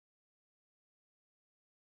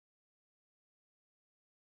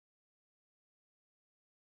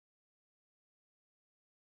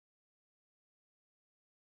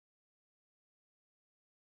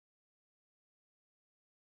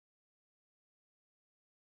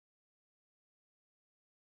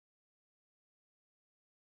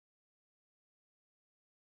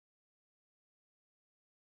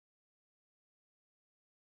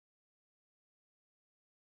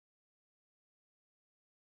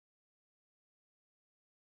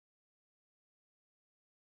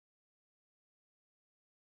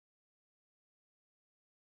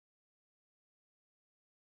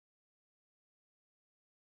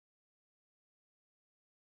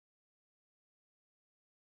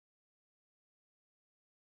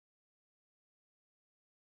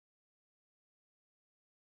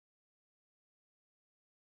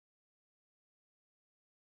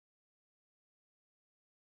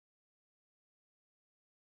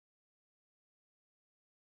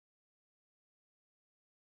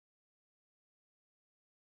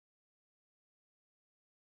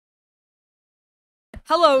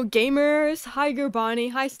Hello, gamers! Hi,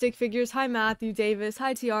 Gerbani. Hi, Stick Figures. Hi, Matthew Davis.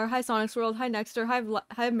 Hi, TR. Hi, Sonic's World. Hi, Nexter.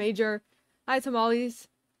 Hi, Major. Hi, Tamales.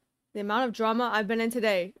 The amount of drama I've been in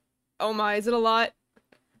today. Oh my, is it a lot?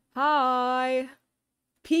 Hi.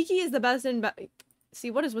 Peaky is the best in See,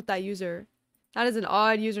 what is with that user? That is an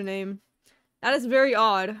odd username. That is very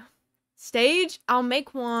odd. Stage? I'll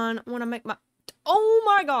make one when I make my... Oh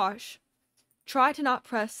my gosh! Try to not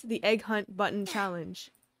press the egg hunt button challenge.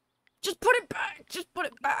 Just put it back! Just put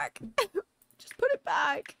it back! Just put it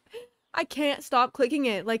back! I can't stop clicking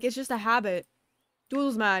it. Like, it's just a habit.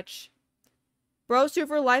 Duels match. Bro,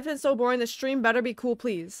 super, life is so boring. The stream better be cool,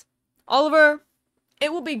 please. Oliver,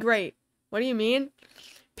 it will be great. What do you mean?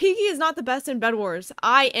 Peaky is not the best in Bedwars.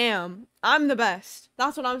 I am. I'm the best.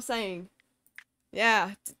 That's what I'm saying.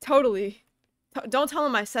 Yeah, totally. Don't tell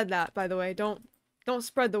him I said that, by the way. Don't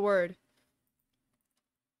spread the word.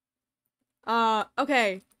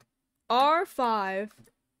 Okay. R5.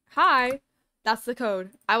 Hi. That's the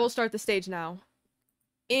code. I will start the stage now.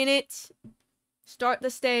 In it. Start the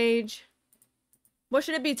stage. What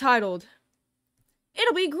should it be titled?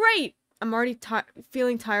 It'll be great! I'm already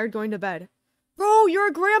feeling tired going to bed. Bro, you're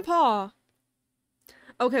a grandpa!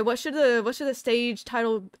 Okay, what should the stage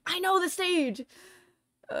title... I know the stage!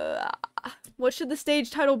 What should the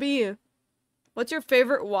stage title be? What's your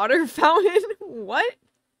favorite water fountain? What?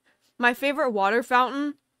 My favorite water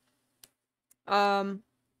fountain? I'll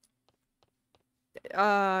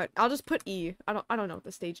just put E. I don't know what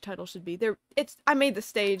the stage title should be. I made the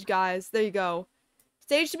stage, guys. There you go.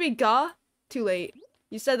 Stage should be Gah. Too late.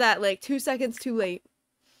 You said that like 2 seconds too late.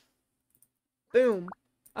 Boom.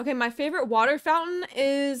 Okay, my favorite water fountain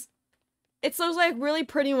is... It's those like really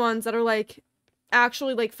pretty ones that are like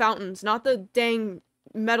actually like fountains, not the dang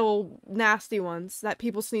metal nasty ones that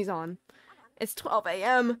people sneeze on. It's 12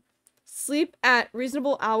 a.m. Sleep at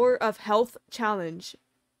reasonable hour of health challenge.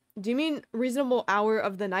 Do you mean reasonable hour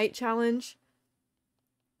of the night challenge?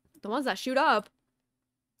 The ones that shoot up.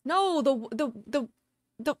 No, the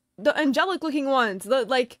angelic looking ones.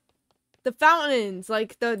 The fountains,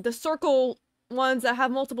 like the circle ones that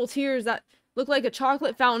have multiple tiers that look like a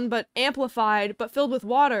chocolate fountain but amplified but filled with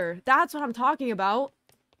water. That's what I'm talking about.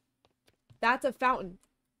 That's a fountain.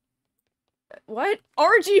 What?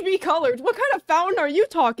 RGB colors. What kind of fountain are you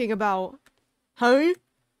talking about? Huh?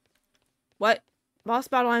 What? Boss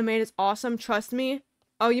battle I made is awesome. Trust me.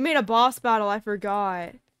 Oh, you made a boss battle. I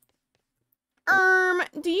forgot.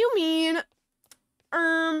 Do you mean...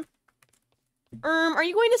 are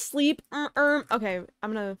you going to sleep? Okay,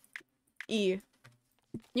 I'm gonna... E.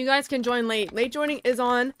 You guys can join late. Late joining is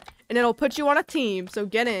on, and it'll put you on a team, so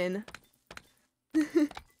get in.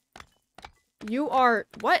 You are...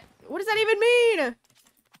 What? What does that even mean?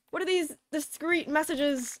 What are these discreet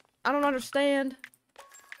messages? I don't understand.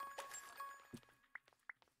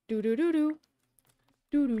 Do-do-do-do.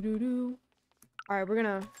 Do-do-do-do. Alright, we're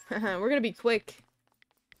gonna be quick.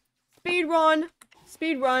 Speed run.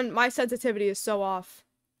 Speed run. My sensitivity is so off.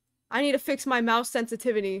 I need to fix my mouse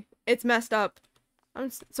sensitivity. It's messed up. I'm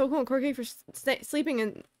so cool and quirky for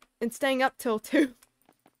sleeping and staying up till 2.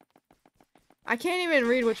 I can't even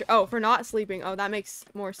read what you're- Oh, for not sleeping. Oh, that makes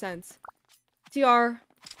more sense. TR,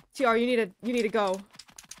 you need to go.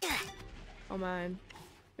 Oh man.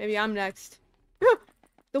 Maybe I'm next.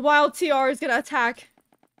 The wild TR is gonna attack.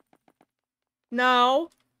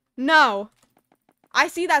 No. No. I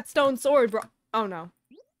see that stone sword, bro. Oh no.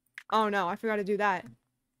 Oh no, I forgot to do that.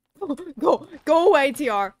 Go away,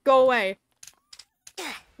 TR. Go away.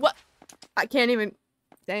 What? I can't even.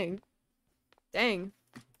 Dang. Dang.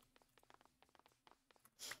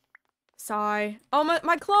 Sigh. Oh,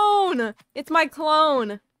 my clone! It's my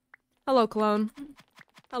clone! Hello, clone.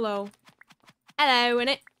 Hello. Hello,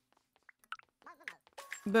 innit?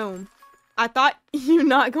 Boom. I thought you're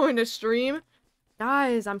not going to stream.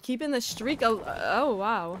 Guys, I'm keeping the streak oh,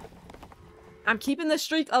 wow. I'm keeping the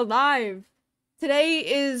streak alive. Today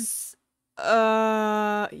is,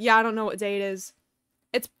 yeah, I don't know what day it is.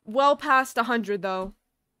 It's well past 100, though.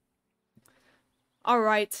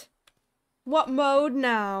 Alright. What mode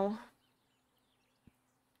now?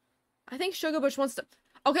 I think Sugarbush wants to...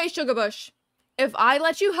 Okay, Sugarbush. If I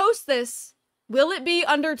let you host this, will it be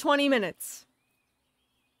under 20 minutes?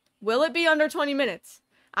 Will it be under 20 minutes?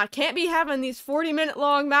 I can't be having these 40-minute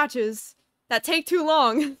long matches that take too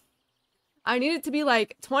long. I need it to be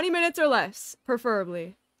like 20 minutes or less,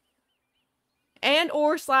 preferably. And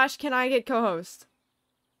or / can I get co-host?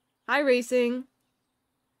 Hi, Racing.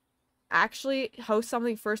 Actually, host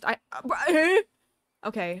something first.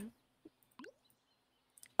 Okay.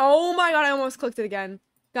 Oh my god, I almost clicked it again.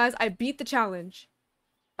 Guys, I beat the challenge.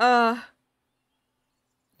 Can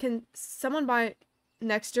someone buy...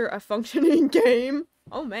 Nexter a functioning game?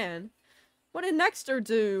 Oh man. What did Nexter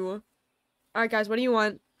do? Alright guys, what do you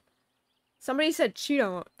want? Somebody said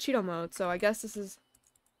Cheeto mode, so I guess this is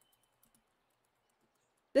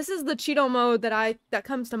the Cheeto mode that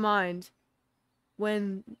comes to mind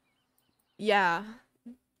when, yeah.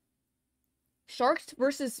 Sharks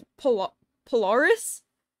versus Polaris?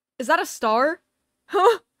 Is that a star?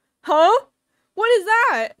 Huh? Huh? What is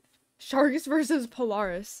that? Sharks versus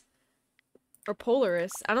Polaris. Or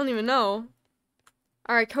Polaris. I don't even know.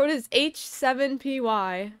 Alright, code is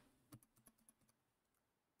H7PY.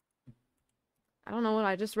 I don't know what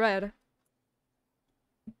I just read.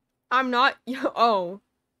 I'm not. Oh.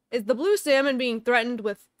 Is the blue salmon being threatened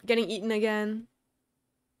with getting eaten again?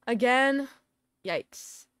 Again?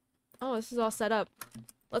 Yikes. Oh, this is all set up.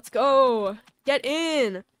 Let's go. Get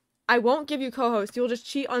in. I won't give you co-host. You'll just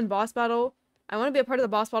cheat on boss battle. I want to be a part of the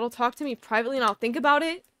boss battle. Talk to me privately and I'll think about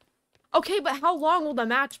it. Okay, but how long will the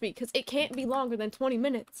match be? Because it can't be longer than 20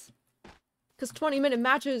 minutes. Because 20-minute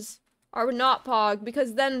matches are not pog.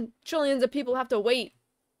 Because then trillions of people have to wait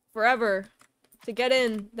forever to get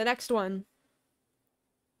in the next one.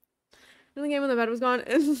 In the game when the bed was gone,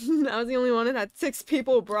 and I was the only one that had 6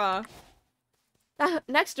 people, bruh.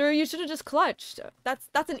 Nexter, you should have just clutched.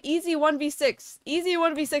 That's an easy 1v6. Easy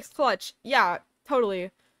 1v6 clutch. Yeah,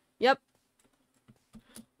 totally. Yep.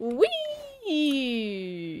 Whee!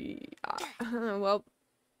 Well.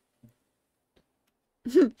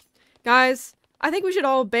 Guys, I think we should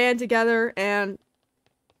all band together and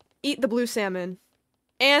eat the blue salmon.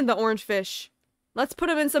 And the orange fish. Let's put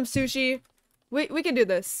them in some sushi. We can do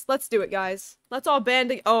this. Let's do it, guys. Let's all band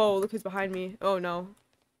together. Oh, look who's behind me. Oh, no.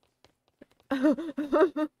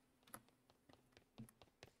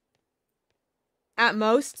 At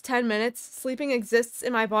most, 10 minutes. Sleeping exists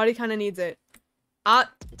and my body kind of needs it.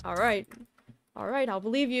 Alright. Alright, I'll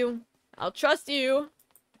believe you. I'll trust you.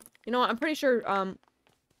 You know what, I'm pretty sure,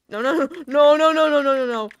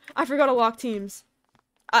 No. I forgot to lock teams.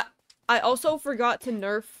 I also forgot to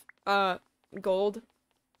nerf, gold.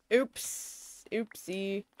 Oops.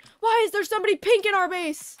 Oopsie. Why is there somebody pink in our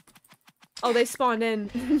base? Oh, they spawned in.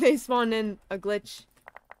 They spawned in a glitch.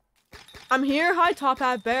 I'm here. Hi, Top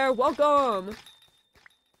Hat Bear. Welcome.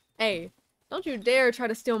 Hey, don't you dare try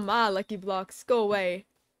to steal my lucky blocks. Go away.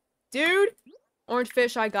 Dude. Orange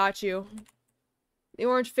fish, I got you. The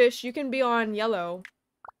orange fish, you can be on yellow.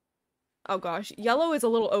 Oh gosh, yellow is a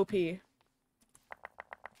little OP.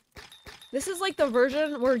 This is like the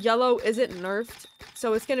version where yellow isn't nerfed,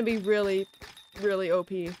 so it's gonna be really, really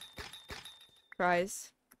OP.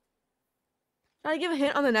 Cries. Should I give a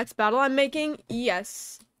hint on the next battle I'm making?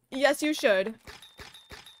 Yes. Yes, you should.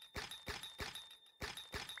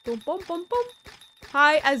 Boom, boom, boom, boom.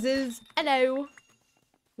 Hi, Aziz. Hello.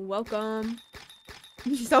 Welcome.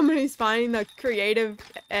 Somebody's finding the creative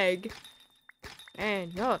egg.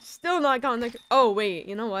 And y'all still not gotten the... Oh, wait.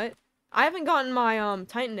 You know what? I haven't gotten my,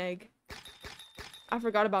 Titan egg. I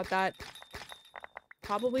forgot about that.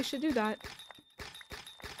 Probably should do that.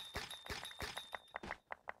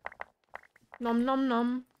 Nom nom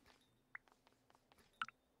nom.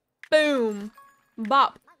 Boom.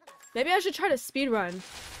 Bop. Maybe I should try to speedrun.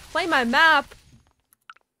 Play my map.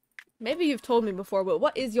 Maybe you've told me before, but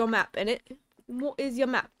what is your map in it? What is your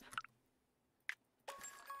map?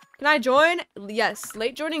 Can I join? Yes.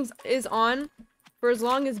 Late joining is on for as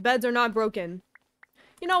long as beds are not broken.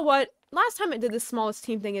 You know what? Last time it did this smallest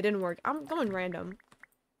team thing, it didn't work. I'm going random.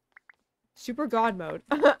 Super God mode.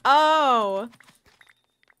 Oh.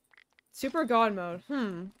 Super God mode.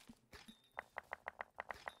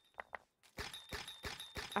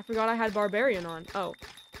 I forgot I had Barbarian on. Oh.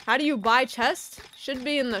 How do you buy chest? Should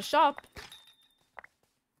be in the shop.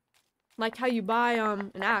 Like how you buy,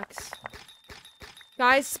 an axe.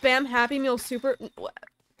 Guys, spam Happy Meal super... What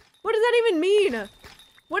does that even mean?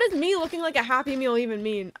 What does me looking like a Happy Meal even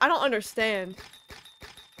mean? I don't understand.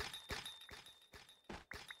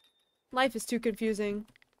 Life is too confusing.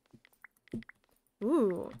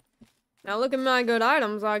 Ooh. Now look at my good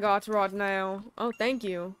items I got right now. Oh, thank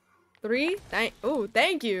you. 3? Oh,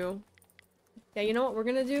 thank you. Yeah, you know what we're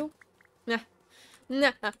gonna do?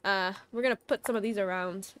 We're gonna put some of these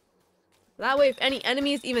around. That way, if any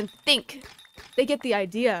enemies even think they get the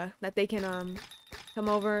idea that they can, come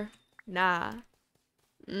over. Nah.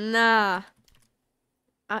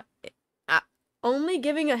 Only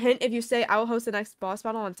giving a hint if you say I will host the next boss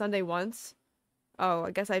battle on Sunday once. Oh,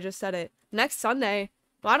 I guess I just said it. Next Sunday.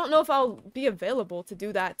 Well, I don't know if I'll be available to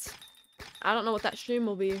do that. I don't know what that stream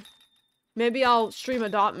will be. Maybe I'll stream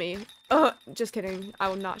Adopt Me. Just kidding. I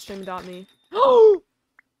will not stream Adopt Me. Oh!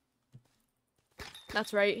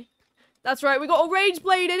 That's right. That's right, we got a rage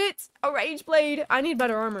blade in it! A rage blade! I need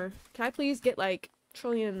better armor. Can I please get like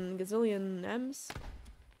trillion gazillion M's?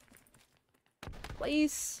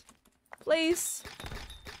 Please. Please.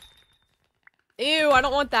 Ew, I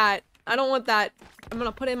don't want that. I don't want that. I'm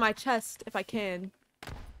gonna put it in my chest if I can.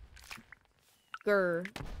 Grr.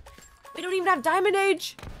 We don't even have Diamond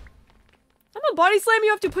Age! I'm gonna body slam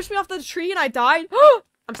you after you pushed me off the tree and I died?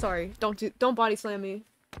 I'm sorry. Don't body slam me.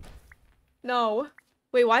 No.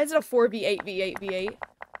 Wait, why is it a 4v8 v8 v8?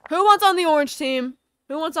 Who wants on the orange team?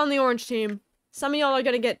 Who wants on the orange team? Some of y'all are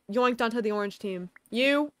gonna get yoinked onto the orange team.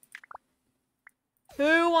 You?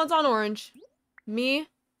 Who wants on orange? Me?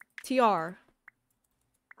 TR.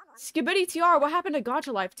 Skibidi TR, what happened to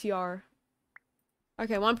Gacha Life TR?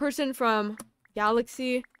 Okay, one person from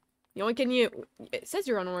Galaxy. Yoinking you. It says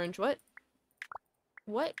you're on orange. What?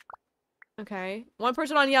 What? Okay. One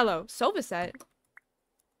person on yellow. Sovaset.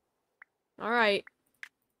 Alright.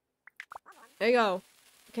 There you go.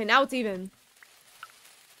 Okay, now it's even.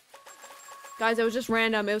 Guys, it was just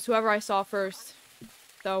random. It was whoever I saw first.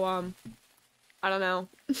 So, I don't know.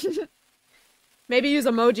 Maybe use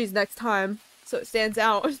emojis next time, so it stands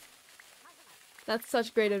out. That's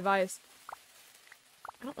such great advice.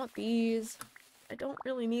 I don't want these. I don't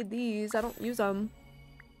really need these. I don't use them.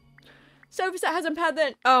 Sovaset hasn't had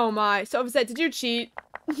that. Oh my. Sovaset, did you cheat?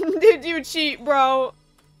 Did you cheat, bro?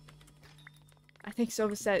 I think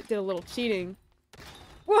Sovaset did a little cheating.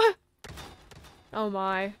 What? Oh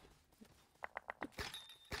my.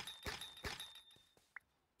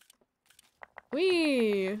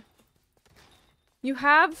 Wee. You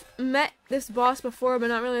have met this boss before, but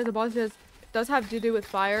not really as a boss because it does have to do with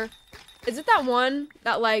fire. Is it that one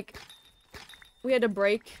that, like, we had to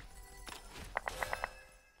break?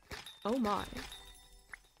 Oh my.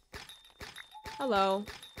 Hello.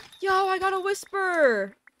 Yo, I got a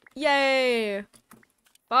whisper! Yay!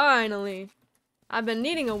 Finally. I've been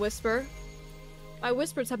needing a whisper. My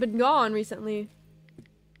whispers have been gone recently.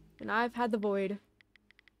 And I've had the void.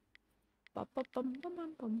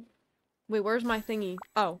 Wait, where's my thingy?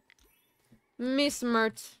 Oh. Miss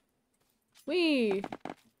Mert. Wee.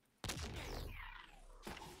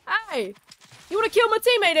 Hey! You wanna kill my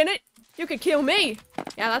teammate, innit? You could kill me!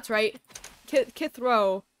 Yeah, that's right.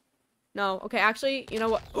 Kithrow. No, okay, actually, you know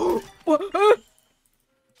what?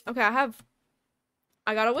 Okay,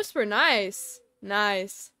 I got a whisper. Nice.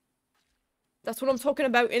 Nice. That's what I'm talking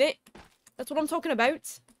about, innit? That's what I'm talking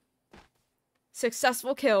about.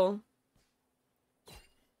 Successful kill.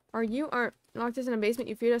 Are locked us in a basement,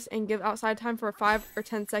 you feed us and give outside time for 5 or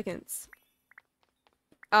 10 seconds.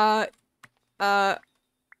 I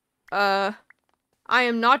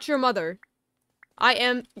am not your mother. I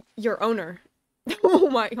am your owner. Oh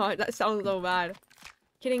my god, that sounds so bad.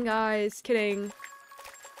 Kidding, guys. Kidding.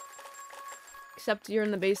 Except you're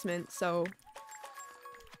in the basement, so...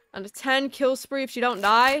 On a 10 kill spree if you don't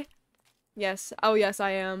die? Yes. Oh, yes,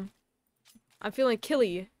 I am. I'm feeling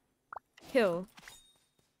killy. Kill.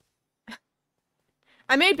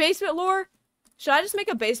 I made basement lore. Should I just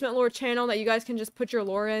make a basement lore channel that you guys can just put your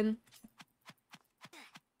lore in?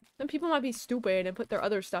 Some people might be stupid and put their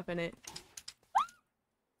other stuff in it.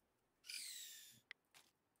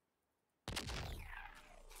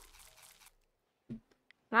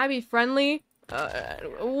 Can I be friendly?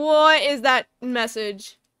 What is that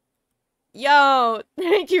message? Yo,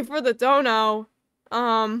 thank you for the dono.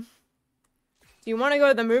 Do you want to go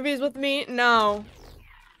to the movies with me? No.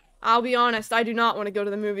 I'll be honest, I do not want to go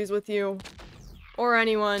to the movies with you. Or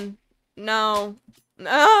anyone. No.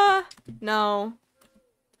 No.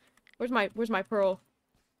 Where's my pearl?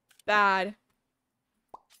 Bad.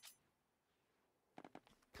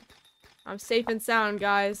 I'm safe and sound,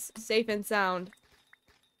 guys. Safe and sound.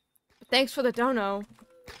 Thanks for the dono.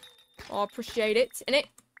 I'll appreciate it. In it.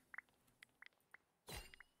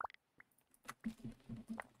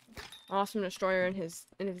 Awesome Destroyer and his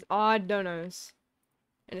odd donos.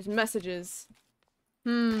 And his messages.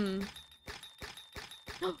 My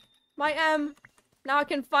M. Now I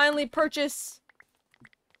can finally purchase.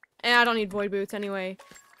 And I don't need void boots anyway.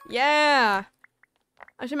 Yeah.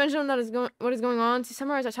 I should mention what is going on. To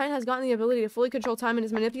summarize, a Titan has gotten the ability to fully control time and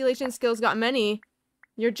his manipulation skills got many.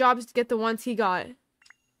 Your job is to get the ones he got.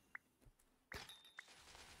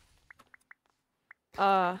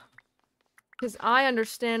 Because I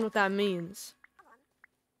understand what that means.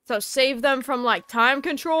 So save them from, like, time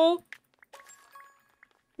control?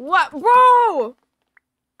 What? Bro!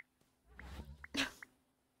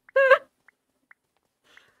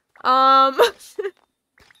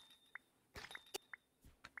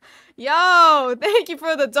 Yo! Thank you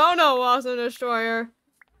for the dono, Awesome Destroyer.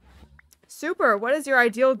 Super, what is your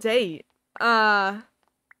ideal date?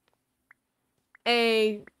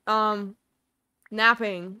 a,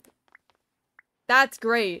 napping. That's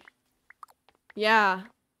great. Yeah,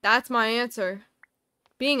 that's my answer.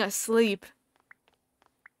 Being asleep.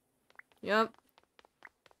 Yep.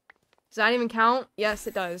 Does that even count? Yes,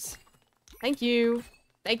 it does. Thank you.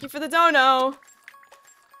 Thank you for the dono.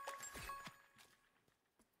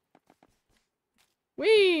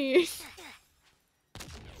 Whee!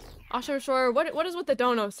 Sure. What is with the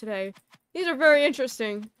donos today? These are very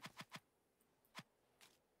interesting.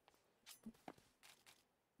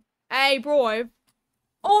 Hey, bro.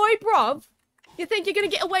 Oi, bruv. You think you're gonna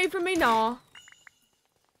get away from me? Nah.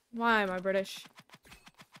 Why am I British?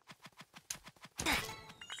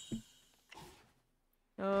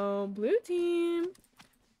 Oh, blue team.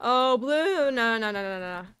 Oh, blue.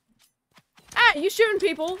 No. Hey, you shooting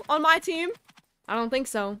people on my team? I don't think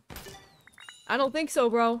so. I don't think so,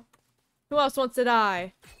 bro. Who else wants to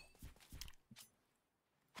die?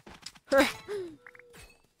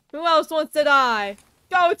 Who else wants to die?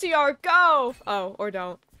 Go, TR, go! Oh, or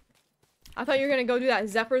don't. I thought you were gonna go do that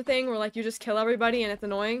Zephyr thing where, like, you just kill everybody and it's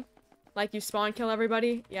annoying. Like, you spawn kill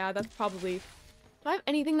everybody. Yeah, that's probably... Do I have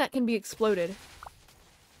anything that can be exploded?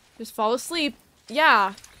 Just fall asleep.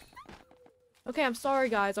 Yeah. Okay, I'm sorry,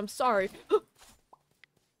 guys. I'm sorry.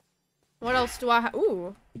 What else do I have?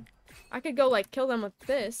 Ooh. I could go, like, kill them with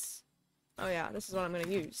this. Oh, yeah. This is what I'm gonna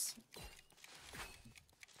use.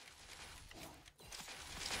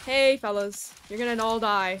 Hey, fellas. You're gonna all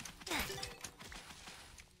die.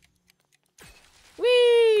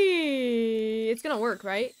 Whee! It's gonna work,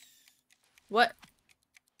 right? What?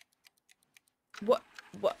 What?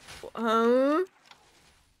 Huh?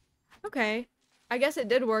 Okay. I guess it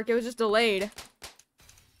did work. It was just delayed.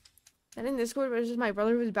 I think Discord was just my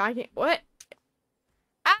brother who was backing. What?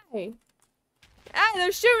 Hey! Hey,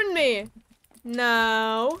 they're shooting me!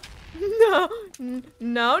 No. No.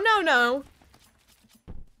 No. No.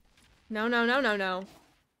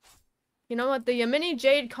 You know what? The Yamini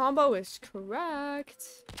Jade combo is correct.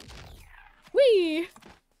 Whee!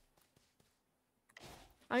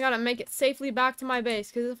 I gotta make it safely back to my base,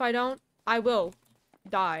 because if I don't, I will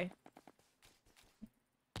die.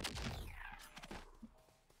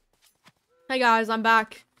 Hey guys, I'm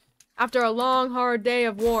back. After a long, hard day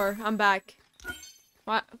of war, I'm back.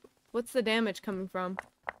 What? What's the damage coming from?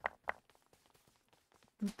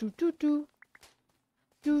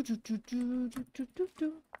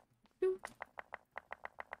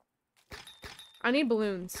 I need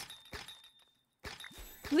balloons.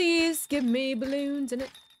 Please give me balloons in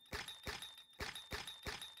it.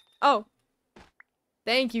 Oh.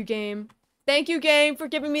 Thank you, game. Thank you, game, for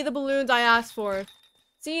giving me the balloons I asked for.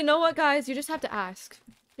 See, you know what, guys? You just have to ask.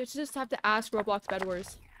 You just have to ask Roblox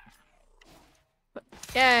Bedwars.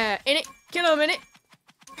 Yeah, in it. Kill him, in it.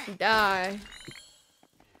 Die.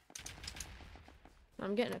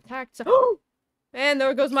 I'm getting attacked, so... And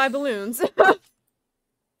there goes my balloons.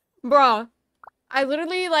 Bruh. I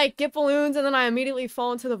literally, like, get balloons and then I immediately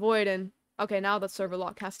fall into the void and... Okay, now the server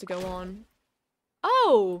lock has to go on.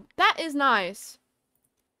 Oh! That is nice.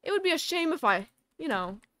 It would be a shame if I, you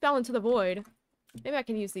know, fell into the void. Maybe I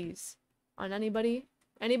can use these. On anybody?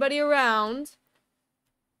 Anybody around?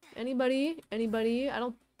 Anybody? Anybody? I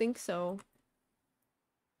don't think so.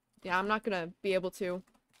 Yeah, I'm not gonna be able to.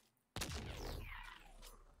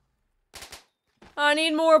 I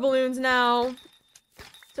need more balloons now.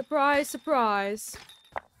 Surprise, surprise.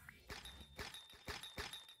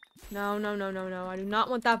 No. I do not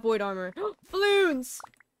want that void armor. Balloons!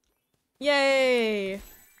 Yay!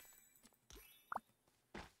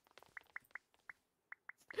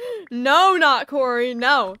 No, not Corey.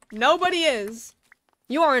 No. Nobody is.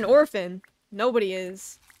 You are an orphan. Nobody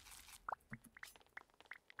is.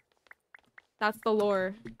 That's the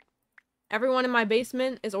lore. Everyone in my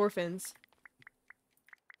basement is orphans.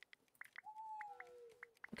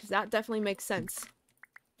 Because that definitely makes sense.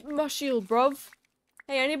 My shield, bruv.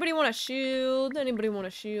 Hey, anybody want a shield? Anybody want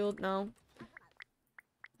a shield? No.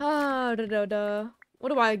 Ah, What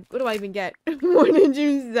do I even get? What did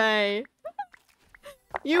you say?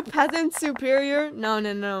 You peasant superior?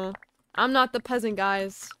 No. I'm not the peasant,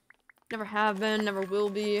 guys. Never have been, never will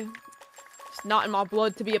be. It's not in my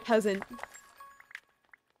blood to be a peasant.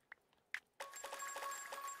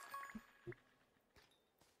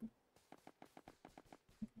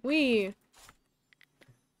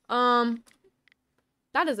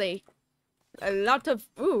 That is a lot of,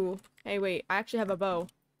 ooh. Hey, wait, I actually have a bow.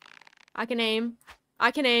 I can aim.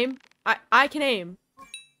 I can aim. I can aim.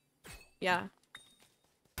 Yeah.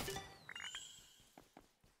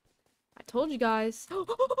 I told you guys.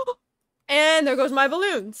 And there goes my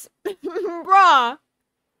balloons. Bruh.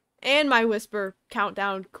 And my whisper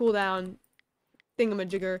countdown, cooldown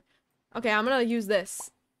thingamajigger. Okay, I'm gonna use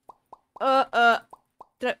this. Oh,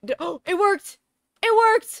 it worked! It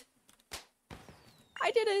worked!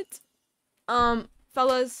 I did it!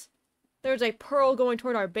 Fellas, there's a pearl going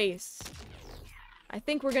toward our base. I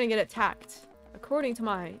think we're gonna get attacked, according to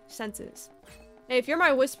my senses. Hey, if you're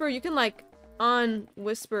my whisper, you can, like,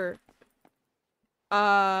 un-whisper.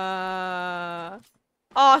 Awesome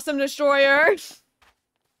Destroyer!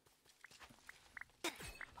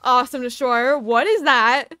 Awesome Destroyer, what is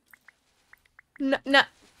that?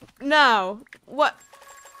 No. What?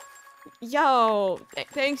 Yo,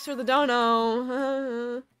 thanks for the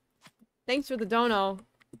dono. Thanks for the dono.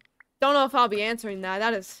 Don't know if I'll be answering that.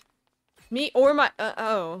 That is me or my,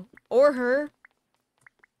 or her.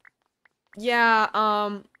 Yeah,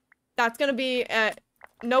 that's gonna be,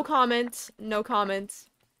 no comment. No comment.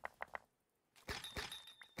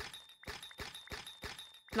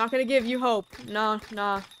 Not gonna give you hope.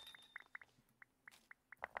 Nah.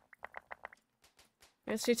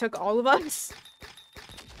 Guess she took all of us.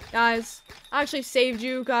 Guys, I actually saved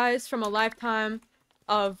you guys from a lifetime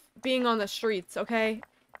of being on the streets, okay?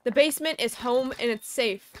 The basement is home and it's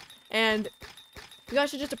safe. And you guys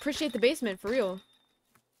should just appreciate the basement, for real.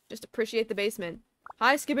 Just appreciate the basement.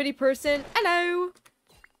 Hi, Skibbity person. Hello.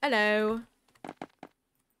 Hello.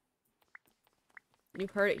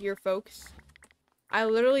 You've heard it here, folks. I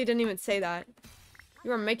literally didn't even say that.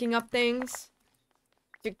 You are making up things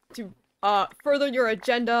to further your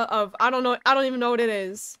agenda of, I don't even know what it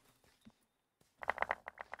is.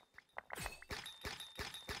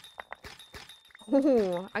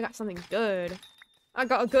 Ooh, I got something good. I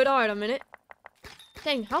got a good item in it.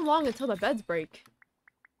 Dang, how long until the beds break?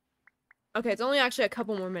 Okay, it's only actually a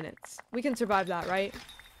couple more minutes. We can survive that, right?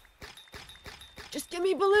 Just give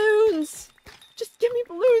me balloons! Just give me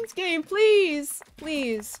balloons, game, please!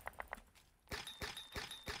 Please.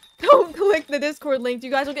 Don't click the Discord link.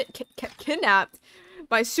 You guys will get kidnapped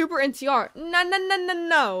by Super NTR.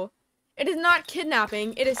 No. It is not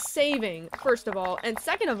kidnapping. It is saving, first of all. And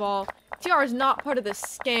second of all, TR is not part of the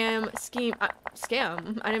scheme.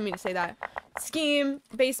 Scam? I didn't mean to say that. Scheme,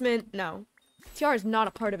 basement, no. TR is not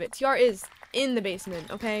a part of it. TR is in the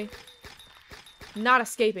basement, okay? Not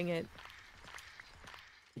escaping it.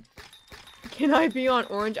 Can I be on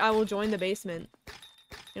orange? I will join the basement.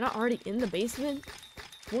 You're not already in the basement?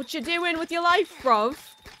 What you doing with your life, bruv?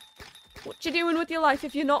 What you doing with your life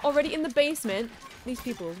if you're not already in the basement? These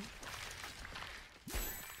people.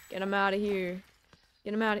 Get them out of here.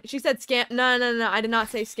 Get them out of here. She said scam. No. I did not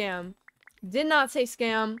say scam. Did not say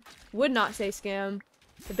scam. Would not say scam.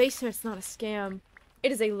 The basement's not a scam.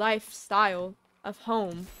 It is a lifestyle of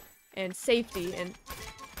home and safety and...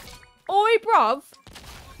 Oi, bruv!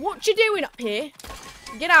 What you doing up here?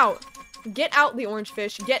 Get out. Get out, the orange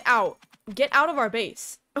fish. Get out. Get out of our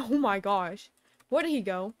base. Oh my gosh. Where did he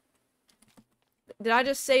go? Did I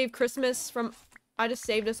just save Christmas from... I just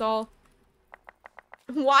saved us all.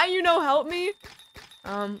 Why you no help me?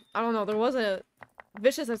 I don't know. There was a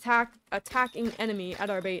vicious attacking enemy at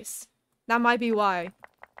our base. That might be why.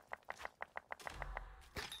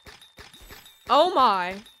 Oh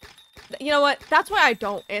my. You know what? That's why I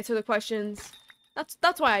don't answer the questions.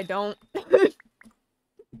 That's why I don't.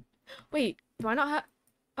 Wait, do I not have...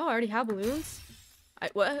 Oh, I already have balloons?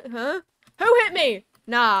 What? Huh? Who hit me?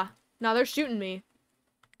 Nah, they're shooting me.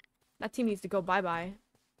 That team needs to go bye-bye.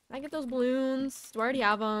 Can I get those balloons? Do I already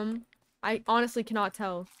have them? I honestly cannot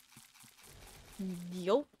tell.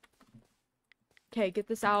 Yup. Okay, get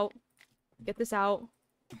this out. Get this out.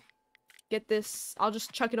 Get this. I'll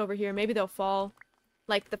just chuck it over here. Maybe they'll fall.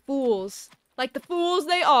 Like the fools. Like the fools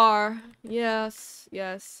they are. Yes.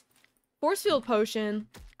 Force field potion.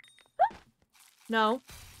 No.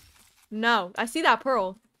 I see that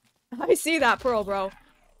pearl. I see that pearl, bro.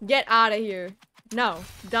 Get out of here. No.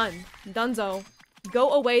 Done. Dunzo.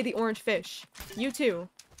 Go away, the orange fish. You too.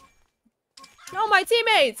 No, my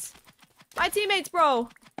teammates! My teammates, bro!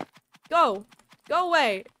 Go. Go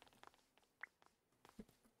away.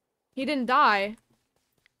 He didn't die.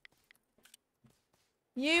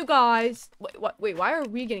 You guys. Wait, why are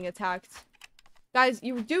we getting attacked? Guys,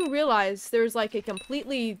 you do realize there's like a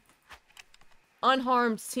completely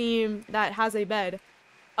unharmed team that has a bed.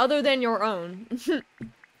 Other than your own.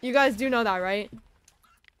 You guys do know that, right?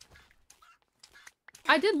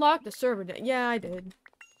 I did lock the server down. Yeah, I did.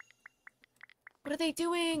 What are they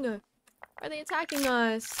doing? Are they attacking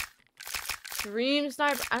us? Dream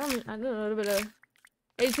sniper. I don't know.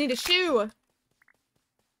 They just need a shoe.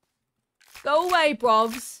 Go away,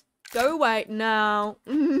 bruvs. Go away. No.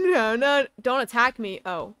 No. Don't attack me.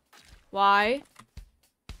 Oh. Why?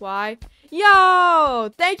 Yo!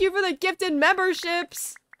 Thank you for the gifted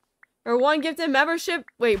memberships! Or 1 gifted membership.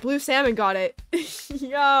 Wait, Blue Salmon got it.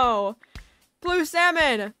 Yo. Blue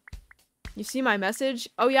Salmon. You see my message?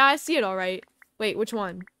 Oh, yeah, I see it all right. Wait, which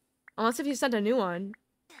one? Unless if you sent a new one.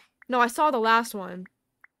 No, I saw the last one.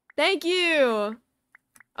 Thank you.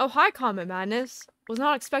 Oh, hi, Comet Madness. Was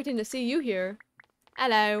not expecting to see you here.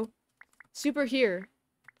 Hello. Superier.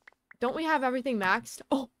 Don't we have everything maxed?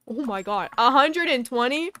 Oh my god.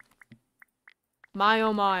 120? My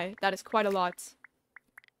oh my. That is quite a lot.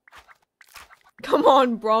 Come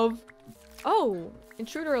on, bruv. Oh,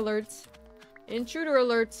 intruder alert. Intruder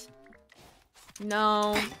alert.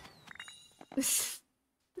 No.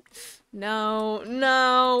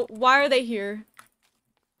 No. Why are they here?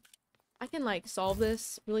 I can, like, solve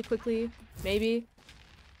this really quickly. Maybe.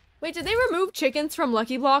 Wait, did they remove chickens from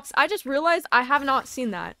Lucky Blocks? I just realized I have not seen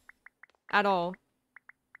that. At all.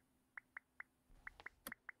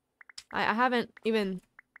 I haven't even...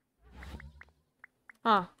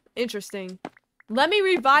 Huh. Interesting. Let me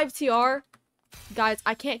revive TR. Guys,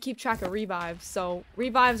 I can't keep track of revives, so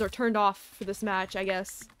revives are turned off for this match, I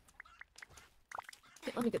guess.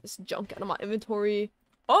 Okay, let me get this junk out of my inventory.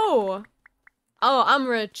 Oh! Oh, I'm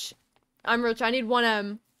rich. I'm rich. I need 1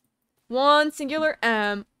 M. 1 singular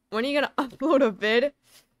M. When are you gonna upload a vid?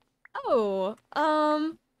 Oh,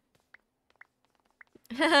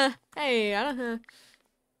 hey, I don't know.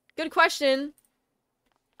 Good question.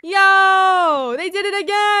 Yo! They did it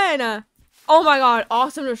again! Oh my god,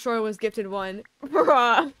 Awesome Destroyer was gifted 1.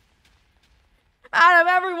 Bruh. Out of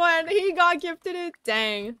everyone, he got gifted it.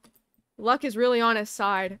 Dang. Luck is really on his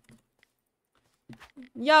side.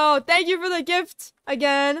 Yo, thank you for the gift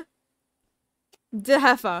again.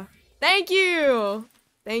 Dehefa. Thank you!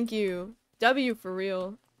 Thank you. W for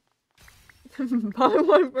real. Buy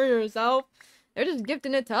 1 for yourself. They're just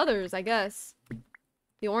gifting it to others, I guess.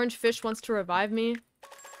 The orange fish wants to revive me.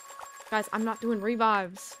 Guys, I'm not doing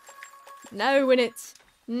revives. No, in it.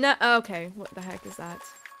 No. Okay, what the heck is that?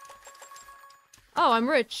 Oh, I'm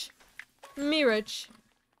rich. Me rich.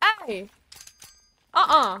 Hey!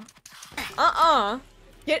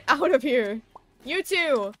 Get out of here. You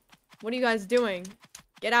two! What are you guys doing?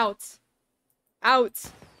 Get out. Out.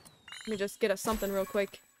 Let me just get us something real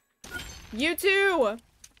quick. You two!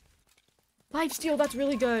 Lifesteal, that's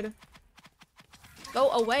really good. Go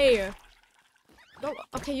away. Go.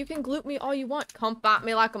 Okay, you can glute me all you want. Come fight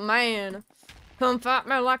me like a man. Come fight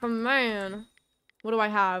me like a man. What do I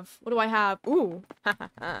have? What do I have? Ooh.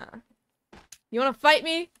 You wanna fight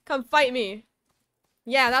me? Come fight me.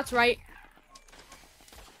 Yeah, that's right.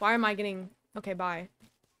 Why am I getting... Okay, bye.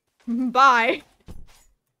 Bye.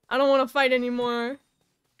 I don't want to fight anymore.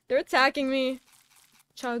 They're attacking me.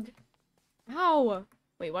 Chug. Ow.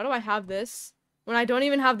 Wait, why do I have this? When I don't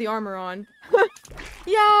even have the armor on.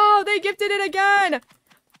 Yo, they gifted it again.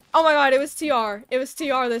 Oh my god, it was TR. It was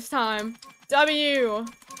TR this time. W.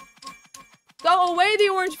 Go away, the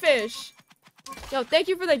orange fish. Yo, thank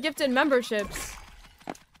you for the gifted memberships.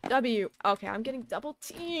 W. Okay, I'm getting double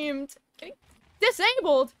teamed. Getting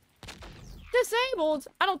disabled. Disabled.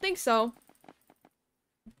 I don't think so.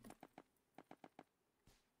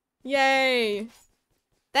 Yay.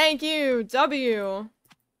 Thank you, W.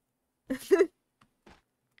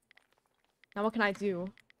 Now what can I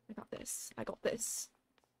do? I got this. I got this.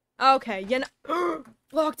 Okay, yeah.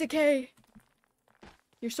 Block decay.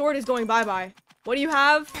 Your sword is going bye-bye. What do you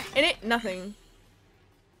have in it? Nothing.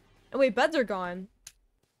 Oh wait, beds are gone.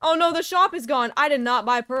 Oh no, the shop is gone. I did not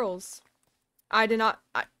buy pearls. I did not.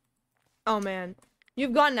 Oh man.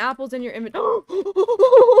 You've gotten apples in your inventory.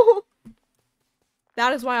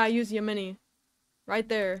 That is why I use Yamini. Right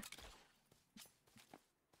there.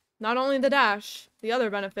 Not only the dash, the other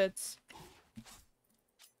benefits.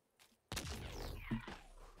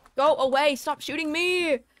 Go away! Stop shooting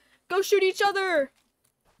me! Go shoot each other!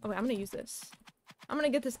 Oh wait, I'm gonna use this. I'm gonna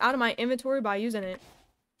get this out of my inventory by using it.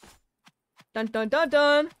 Dun dun dun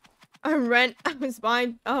dun! I'm rent. I was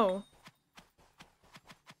buying. Oh.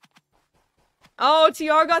 Oh,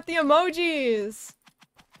 TR got the emojis!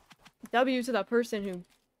 W to that person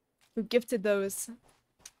who gifted those.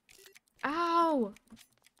 Ow!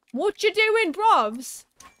 What you doing, brovs?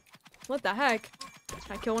 What the heck?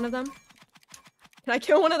 Can I kill one of them? Can I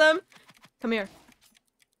kill one of them? Come here.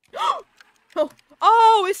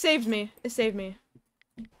 Oh, it saved me. It saved me.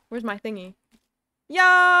 Where's my thingy?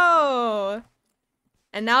 Yo!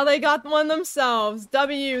 And now they got one themselves.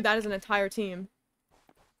 W, that is an entire team.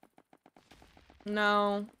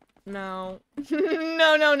 No. No.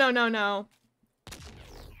 No, no, no, no, no.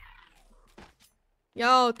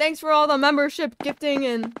 Yo, thanks for all the membership gifting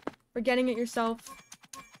and for getting it yourself.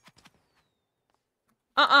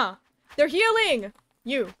 They're healing!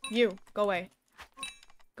 You, go away.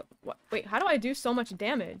 What? Wait, how do I do so much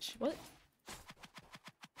damage? What?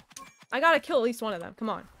 I gotta kill at least one of them. Come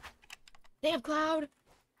on. They have Cloud.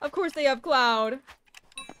 Of course they have Cloud.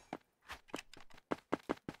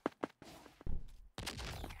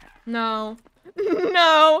 No.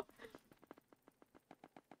 No.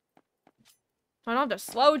 I don't have to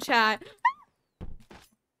slow chat.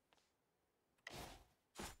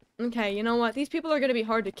 Okay, you know what? These people are gonna be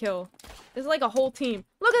hard to kill. This is like a whole team.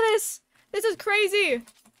 Look at this! This is crazy!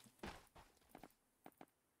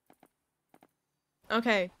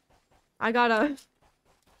 Okay. I got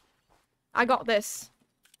this.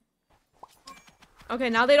 Okay,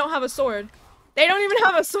 now they don't have a sword. They don't even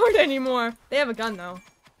have a sword anymore. They have a gun, though.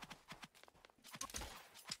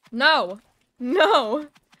 No. No.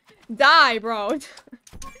 Die, bro.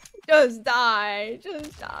 Just die.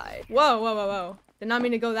 Just die. Whoa, whoa, whoa, whoa. Did not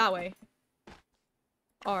mean to go that way.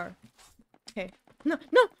 R. Okay. No,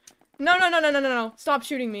 no. No, no, no, no, no, no, no. Stop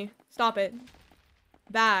shooting me. Stop it.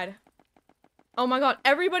 Bad. Oh my god.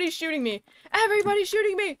 Everybody's shooting me. Everybody's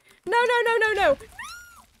shooting me. No, no, no, no, no.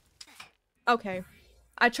 Okay.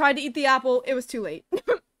 I tried to eat the apple. It was too late.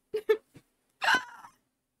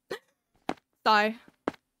 Die.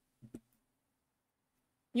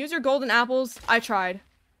 Use your golden apples. I tried.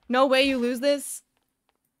 No way you lose this.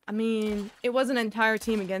 I mean, it was an entire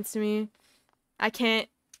team against me. I can't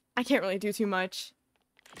really do too much.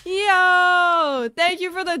 Yo! Thank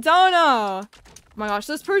you for the donut! Oh my gosh,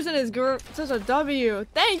 this person is such a W.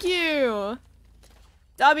 Thank you!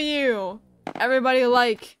 W! Everybody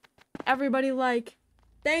like. Everybody like.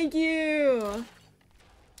 Thank you!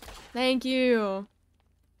 Thank you!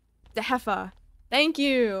 The Heffa. Thank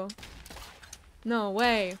you! No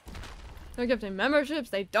way. They're gifting memberships,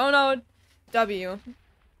 they donut. W.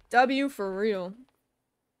 W for real.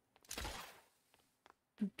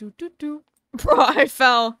 Bro, I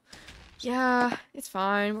fell. Yeah, it's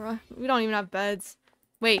fine, bro. We don't even have beds.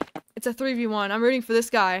 Wait, it's a 3v1. I'm rooting for this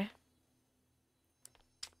guy.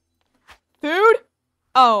 Food?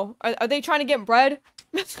 Oh, are they trying to get bread?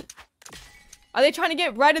 Are they trying to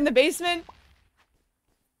get bread in the basement?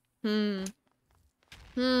 I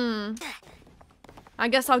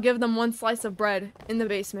guess I'll give them one slice of bread in the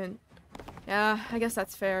basement. Yeah, I guess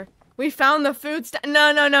that's fair. We found the food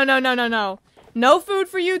No, no, no, no, no, no, no. No food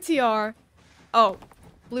for you, TR. Oh,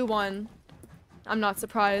 blue one. I'm not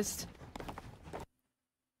surprised.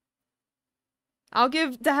 I'll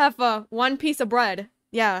give Dehefa one piece of bread.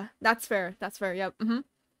 Yeah, that's fair. That's fair. Yep.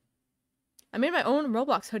 I made my own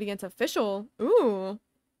Roblox hoodie. It's official. Ooh.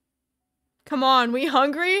 Come on, we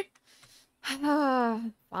hungry?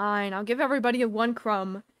 Fine, I'll give everybody one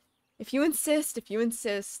crumb. If you insist, if you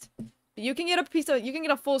insist. You can get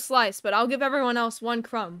a full slice, but I'll give everyone else one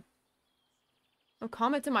crumb. No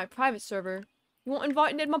comment in my private server. You won't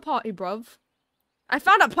invite into my party, bruv. I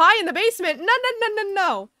found a pie in the basement. No, no, no, no,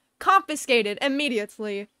 no. Confiscated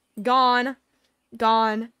immediately. Gone.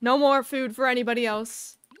 Gone. No more food for anybody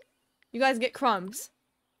else. You guys get crumbs.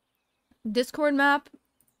 Discord map?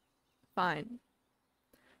 Fine.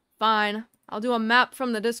 Fine. I'll do a map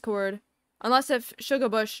from the Discord. Unless if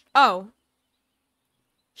Sugarbush... Oh.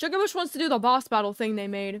 Sugarbush wants to do the boss battle thing they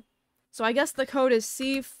made. So I guess the code is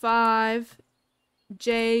C5JP,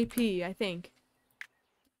 I think.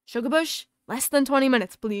 Sugarbush, less than 20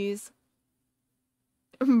 minutes, please.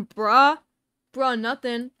 Bruh. Bruh,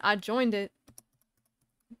 nothing. I joined it.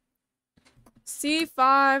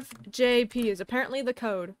 C5JP is apparently the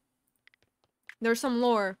code. There's some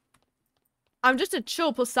lore. I'm just a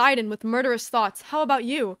chill Poseidon with murderous thoughts. How about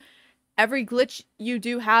you? Every glitch you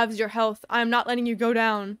do halves your health. I am not letting you go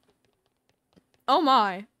down. Oh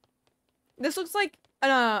my. This looks like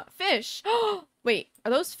a fish. Wait,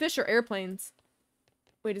 are those fish or airplanes?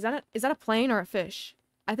 Wait, is that a plane or a fish?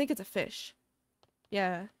 I think it's a fish.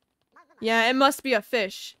 Yeah. Yeah, it must be a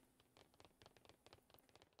fish.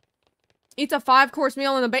 Eats a 5-course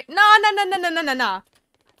meal in the Nah, nah, nah, nah, nah, nah, nah, nah.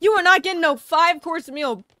 You are not getting no 5-course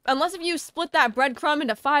meal. Unless if you split that breadcrumb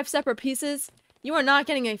into 5 separate pieces, you are not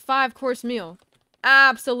getting a 5-course meal.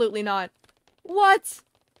 Absolutely not. What?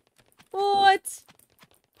 What?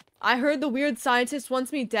 I heard the weird scientist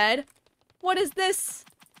wants me dead. What is this?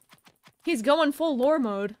 He's going full lore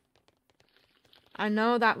mode. I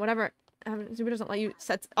know that whatever Super doesn't let you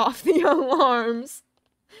sets off the alarms.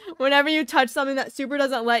 Whenever you touch something that Super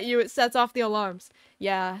doesn't let you, it sets off the alarms.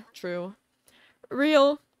 Yeah, true.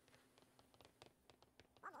 Real.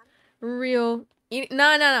 Real. No,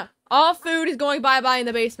 no, no. All food is going bye-bye in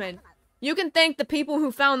the basement. You can thank the people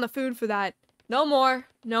who found the food for that. No more.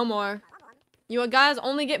 No more. You guys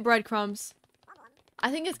only get breadcrumbs. I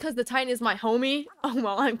think it's because the Titan is my homie. Oh,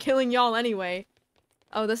 well, I'm killing y'all anyway.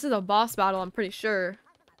 Oh, this is a boss battle, I'm pretty sure.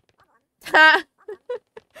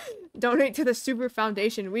 Donate to the Super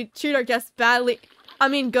Foundation. We treat our guests badly. I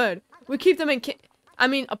mean, good. We keep them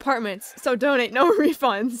in apartments. So donate, no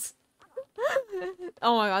refunds.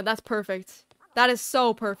 Oh my god, that's perfect. That is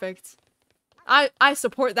so perfect. I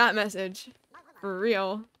support that message. For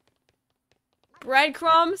real.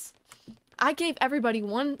 Breadcrumbs? I gave everybody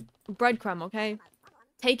one breadcrumb, okay?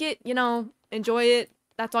 Take it, you know, enjoy it.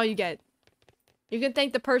 That's all you get. You can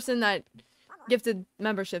thank the person that gifted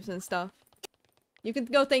memberships and stuff. You can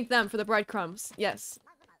go thank them for the breadcrumbs. Yes.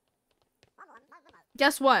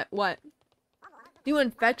 Guess what? What? Do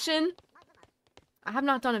infection? I have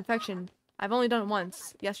not done infection. I've only done it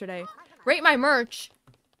once, yesterday. Rate my merch.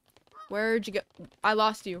 Where'd you go? I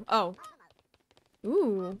lost you. Oh.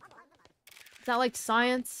 Ooh. Is that like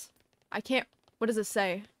science? I can't. What does it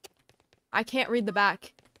say? I can't read the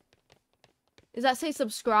back. Does that say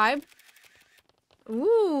subscribe?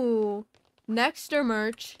 Ooh. Nexter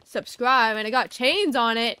merch. Subscribe. And it got chains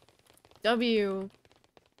on it. W.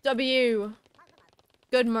 W.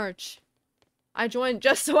 Good merch. I joined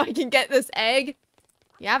just so I can get this egg.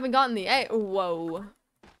 You haven't gotten the egg. Whoa.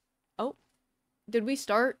 Oh. Did we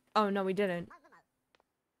start? Oh, no, we didn't.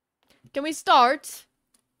 Can we start?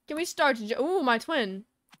 Can we start? Ooh, my twin.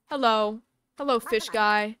 Hello. Hello, fish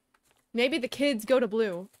guy. Maybe the kids go to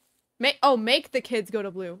blue. Make the kids go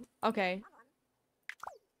to blue. Okay.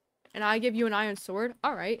 And I give you an iron sword?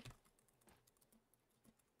 Alright.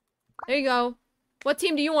 There you go. What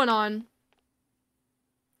team do you want on?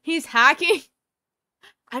 He's hacking?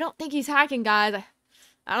 I don't think he's hacking, guys.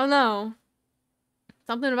 I don't know.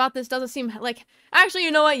 Something about this doesn't seem like... Actually,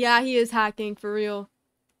 you know what? Yeah, he is hacking, for real.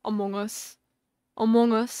 Among Us.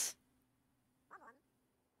 Among Us.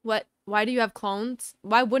 What? Why do you have clones?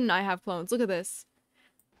 Why wouldn't I have clones? Look at this.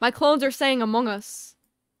 My clones are saying Among Us.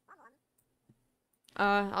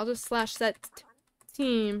 I'll just slash set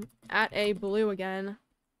team at a blue again.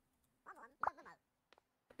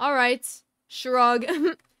 Alright. Shrug.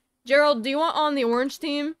 Gerald, do you want on the orange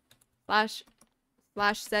team? Slash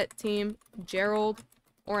set team Gerald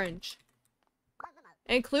orange.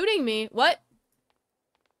 Including me. What?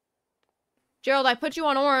 Gerald, I put you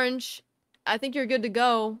on orange. I think you're good to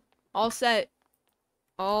go. All set.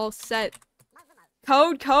 All set.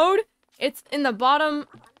 Code? It's in the bottom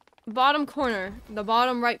corner. The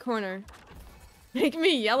bottom right corner. Make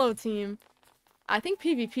me yellow team. I think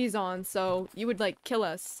PvP's on, so you would, like, kill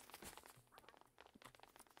us.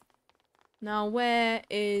 Now, what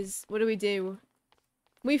do we do?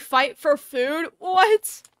 We fight for food?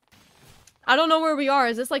 What? I don't know where we are.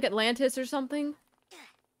 Is this, like, Atlantis or something?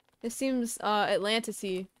 This seems,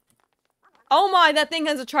 Atlantis-y. Oh my, that thing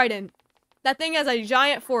has a trident. That thing has a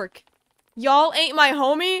giant fork. Y'all ain't my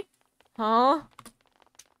homie? Huh?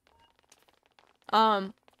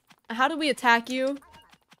 How do we attack you?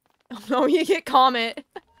 Oh no, you get Comet.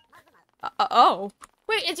 Oh.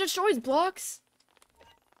 Wait, it destroys blocks?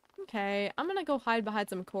 Okay, I'm gonna go hide behind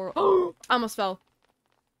some coral. Oh, I almost fell.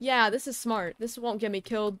 Yeah, this is smart. This won't get me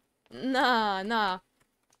killed. Nah.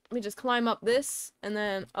 Let me just climb up this, and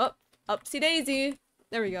then up. Upsy daisy.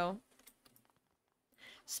 There we go.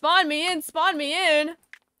 Spawn me in!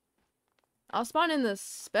 I'll spawn in the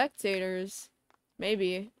spectators.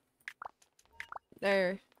 Maybe.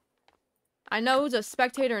 There. I know who's a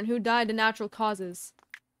spectator and who died to natural causes.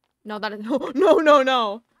 No, that is-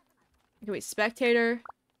 No! Okay, wait, spectator.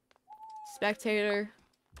 Spectator.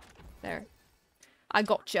 There. I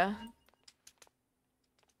gotcha.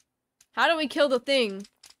 How do we kill the thing?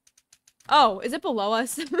 Oh, is it below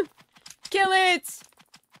us? Kill it!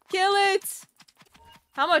 Kill it!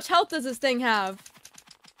 How much health does this thing have?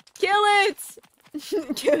 Kill it!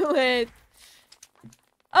 Kill it!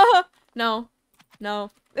 No.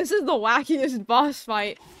 This is the wackiest boss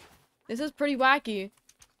fight. This is pretty wacky.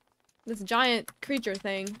 This giant creature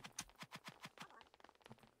thing.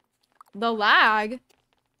 The lag?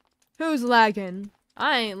 Who's lagging?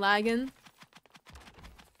 I ain't lagging.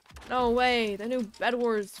 No way, the new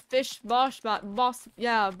Bedwars fish boss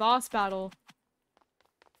battle.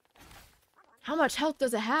 How much health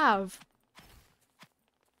does it have?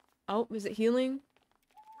 Oh, is it healing?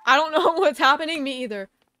 I don't know what's happening, me either.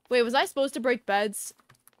 Wait, was I supposed to break beds?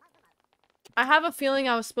 I have a feeling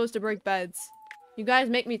I was supposed to break beds. You guys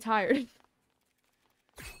make me tired.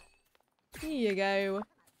 Here you go.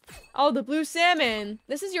 Oh, the blue salmon.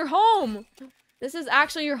 This is your home. This is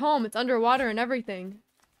actually your home. It's underwater and everything.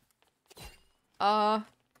 What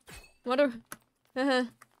are...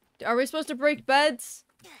 Are we supposed to break beds?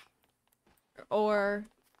 Or...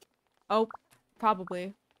 Oh,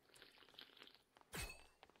 probably.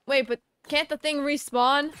 Wait, but can't the thing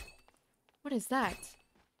respawn? What is that?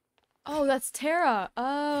 Oh, that's Tara.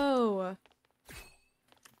 Oh.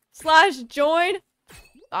 Slash join.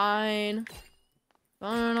 Fine.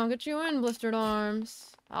 Fine, I'll get you in, blistered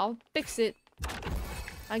arms. I'll fix it.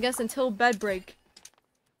 I guess until bed break.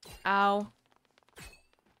 Ow.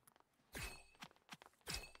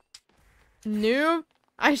 Noob,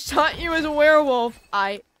 I shot you as a werewolf.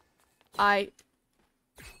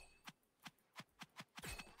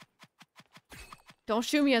 Don't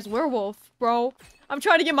shoot me as werewolf, bro. I'm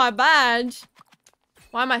trying to get my badge.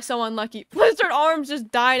 Why am I so unlucky? Blistered arms just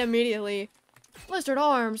died immediately. Blistered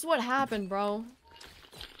arms, what happened, bro?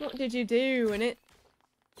 What did you do in it?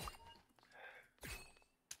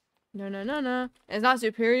 No. It's not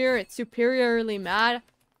superior, it's superiorly mad.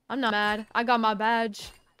 I'm not mad. I got my badge.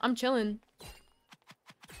 I'm chilling.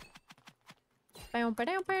 Let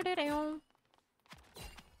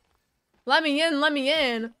me in, let me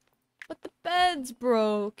in. But the bed's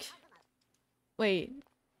broke. Wait.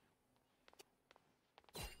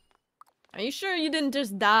 Are you sure you didn't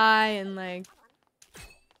just die and like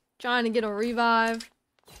trying to get a revive?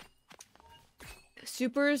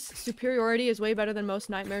 Super's superiority is way better than most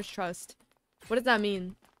nightmares trust. What does that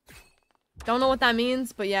mean? Don't know what that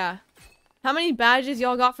means, but yeah. How many badges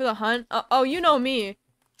y'all got for the hunt? Oh, you know me.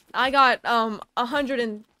 I got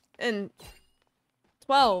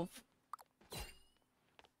 112.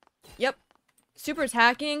 Yep. Super's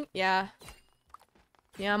hacking? Yeah.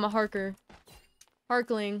 Yeah, I'm a harker.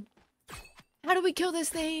 Harkling. How do we kill this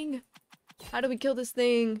thing? How do we kill this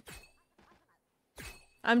thing?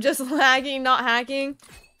 I'm just lagging, not hacking.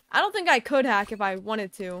 I don't think I could hack if I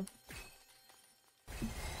wanted to.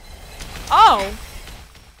 Oh!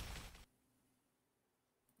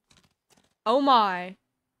 Oh my.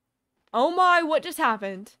 Oh my, what just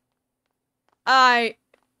happened? What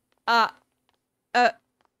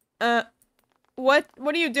are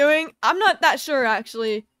you doing? I'm not that sure,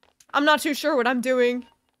 actually. I'm not too sure what I'm doing.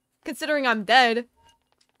 Considering I'm dead.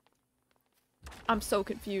 I'm so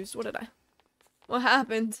confused. What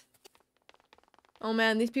happened? Oh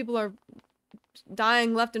man, these people are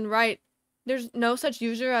dying left and right. There's no such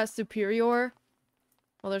user as Superior.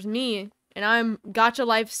 Well, there's me. And I'm Gacha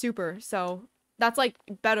Life Super, so that's like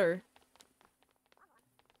better.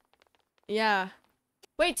 Yeah.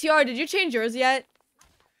 Wait, TR, did you change yours yet?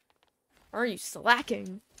 Or are you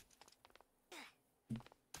slacking?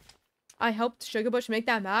 I helped Sugarbush make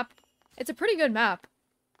that map. It's a pretty good map.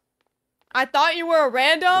 I thought you were a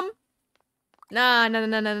random? Nah.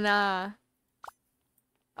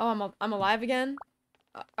 Oh, I'm alive again?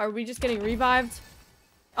 Are we just getting revived?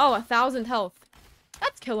 Oh, 1,000 health.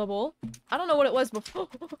 That's killable. I don't know what it was before.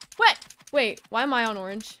 Wait, why am I on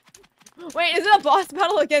orange? Wait, is it a boss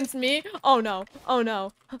battle against me? Oh no.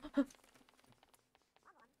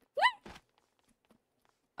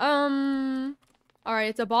 Alright,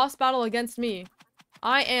 it's a boss battle against me.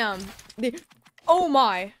 I am the... Oh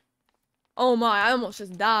my, I almost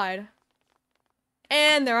just died.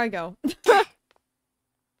 And there I go.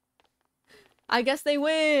 I guess they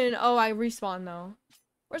win. Oh, I respawn though.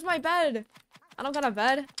 Where's my bed? I don't got a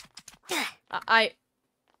bed.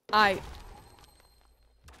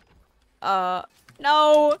 No.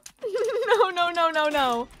 No.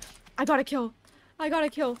 I gotta kill.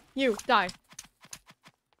 You, die.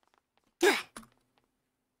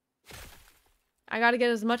 I gotta get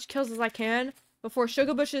as much kills as I can before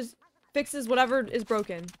Sugarbush fixes whatever is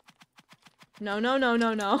broken. No. No.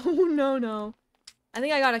 I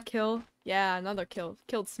think I got a kill. Yeah, another kill.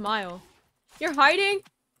 Killed Smile. You're hiding?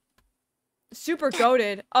 Super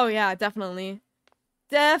goated. Oh yeah, definitely.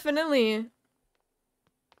 Definitely.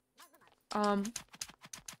 Do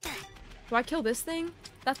I kill this thing?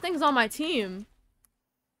 That thing's on my team.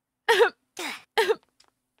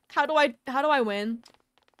 How do I win?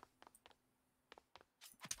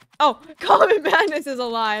 Oh, Comet Madness is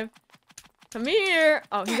alive. Come here.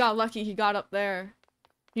 Oh, he got lucky. He got up there.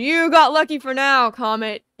 You got lucky for now,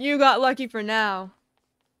 Comet. You got lucky for now.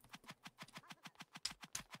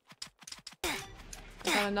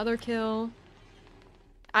 Got another kill.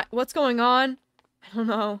 What's going on? I don't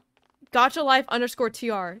know. Gacha Life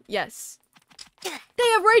 _TR. Yes. They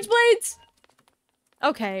have Rage Blades!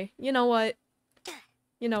 Okay, you know what?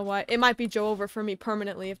 It might be Joe over for me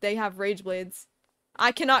permanently if they have Rage Blades.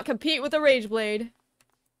 I cannot compete with a Rage Blade.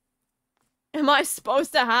 Am I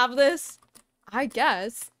supposed to have this? I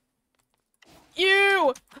guess.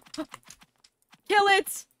 You! Kill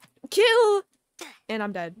it! Kill! And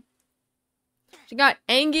I'm dead. She got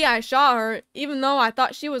angry I shot her, even though I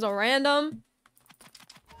thought she was a random.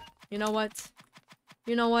 You know what?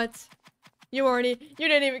 You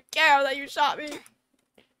didn't even care that you shot me.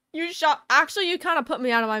 Actually, you kind of put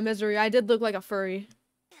me out of my misery. I did look like a furry.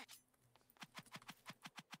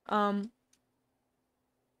 Oh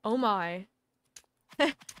my.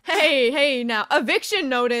 Hey, now. Eviction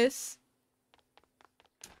notice.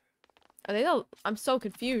 Are they the... I'm so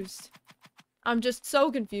confused. I'm just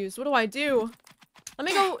so confused. What do I do? Let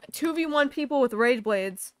me go 2v1 people with rage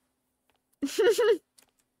blades.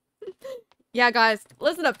 Yeah, guys,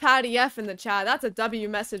 listen to Patty F in the chat. That's a W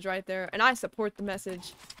message right there, and I support the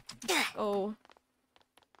message. Oh.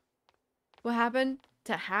 What happened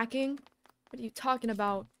to hacking? What are you talking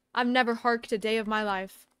about? I've never harked a day of my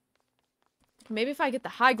life. Maybe if I get the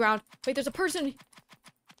high ground. Wait, there's a person.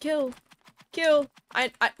 Kill. Kill.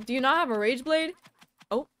 Do you not have a rage blade?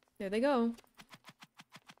 Oh, there they go.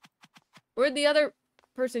 Where'd the other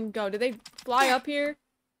person go? Did they fly up here?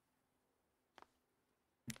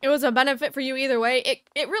 It was a benefit for you either way.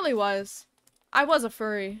 It really was. I was a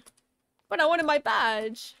furry. But I wanted my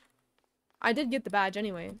badge. I did get the badge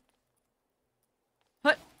anyway.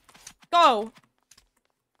 What? Go!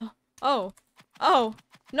 Oh. Oh.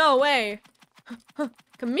 No way.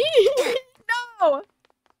 Come here! No!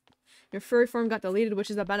 Your furry form got deleted, which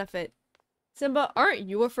is a benefit. Simba, aren't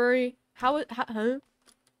you a furry? Huh?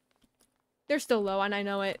 You're still low, and I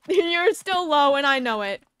know it. You're still low, and I know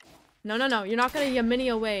it. No, no, no. You're not gonna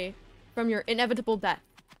Yamini away from your inevitable death.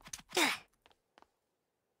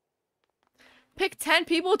 Pick 10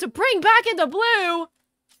 people to bring back into blue!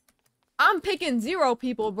 I'm picking 0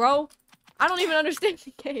 people, bro. I don't even understand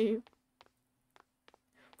the game.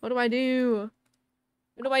 What do I do?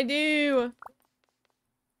 What do I do?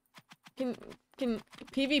 Can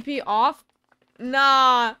PvP off?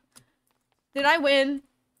 Nah. Did I win?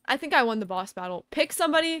 I think I won the boss battle. Pick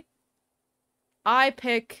somebody. I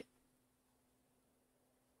pick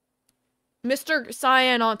Mr.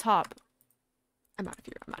 Cyan on top. I'm out of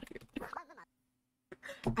here. I'm out of here.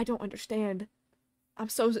 I don't understand. I'm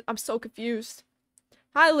so confused.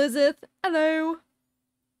 Hi, Lizeth. Hello.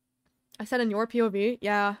 I said in your POV?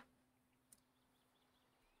 Yeah.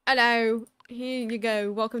 Hello. Here you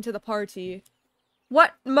go. Welcome to the party.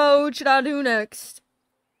 What mode should I do next?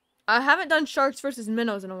 I haven't done sharks versus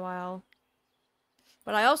minnows in a while.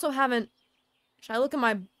 But I also haven't... Should I look at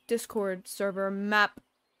my Discord server map?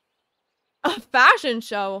 A fashion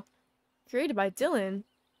show! Created by Dylan.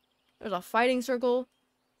 There's a fighting circle.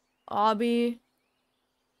 Obby.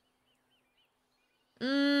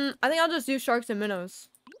 I think I'll just do sharks and minnows.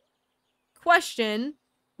 Question.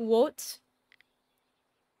 What?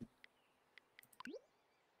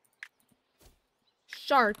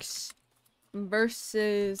 Sharks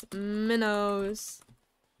versus minnows.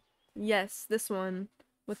 Yes, this one.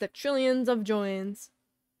 With the trillions of joins.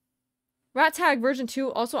 Rat Tag version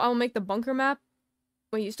 2. Also, I will make the bunker map.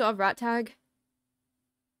 Wait, you still have Rat Tag?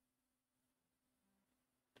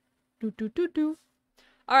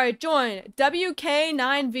 Alright, join.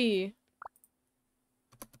 WK9V.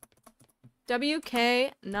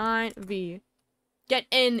 WK9V. Get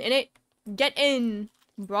in it. Get in,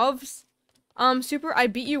 bruvs. Super, I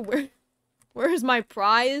beat you. Where's my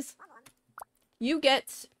prize? You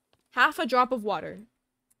get half a drop of water.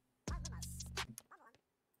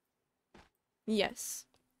 Yes.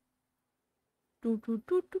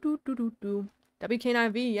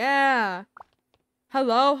 WK9V, yeah.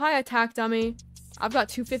 Hello, hi attack dummy. I've got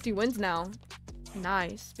 250 wins now.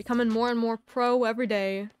 Nice. Becoming more and more pro every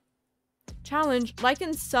day. Challenge, like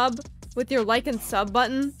and sub with your like and sub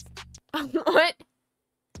button. What?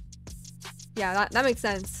 Yeah, that makes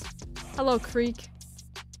sense. Hello, Creek.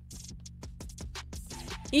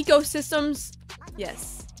 Ecosystems.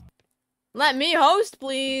 Yes. Let me host,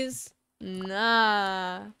 please.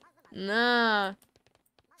 Nah. Nah.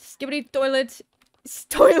 Skibbity toilet.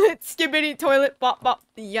 Toilet. Skibbity toilet. Bop bop.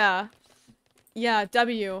 Yeah. Yeah,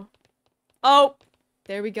 W. Oh.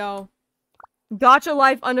 There we go. Gotcha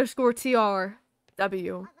life underscore TR.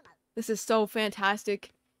 W. This is so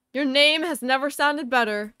fantastic. Your name has never sounded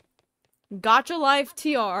better. Gotcha life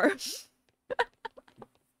TR.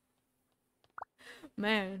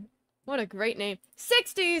 Man. What a great name.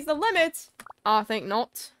 60's the limit. Aw, think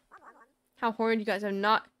not. How horrid you guys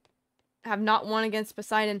have not won against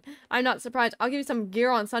Poseidon. I'm not surprised. I'll give you some gear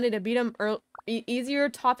on Sunday to beat him easier.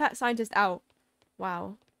 Top hat scientist out.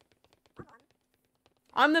 Wow.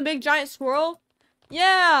 I'm the big giant squirrel?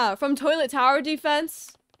 Yeah, from Toilet Tower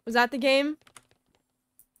Defense. Was that the game?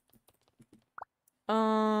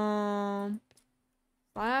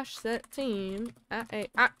 Slash set team.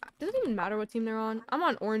 Doesn't even matter what team they're on. I'm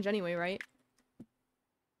on orange anyway, right?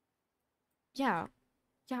 Yeah.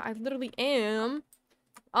 Yeah, I literally am.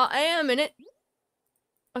 I am in it.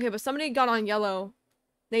 Okay, but somebody got on yellow.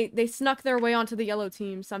 They snuck their way onto the yellow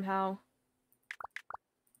team somehow.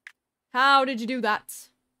 How did you do that?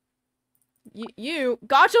 You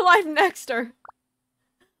gotcha life nexter.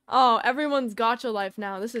 Oh, everyone's gotcha life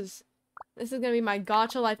now. This is gonna be my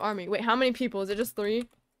gotcha life army. Wait, how many people? Is it just 3?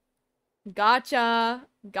 Gotcha.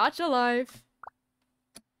 Gotcha life.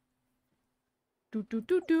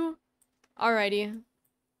 Do. Alrighty.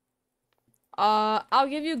 I'll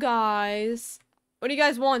give you guys. What do you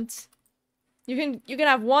guys want? You can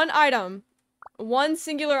have one item. One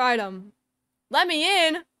singular item. Let me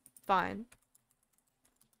in. Fine.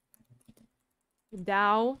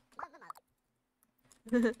 Dow.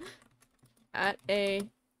 At a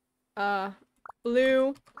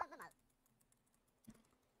blue.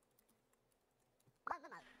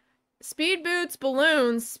 Speed boots,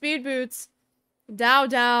 balloons, speed boots. Dow.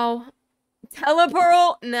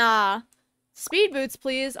 Telepearl? Nah. Speed boots,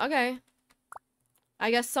 please. Okay.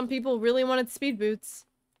 I guess some people really wanted speed boots.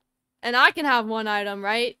 And I can have one item,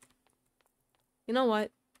 right? You know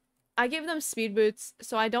what? I give them speed boots,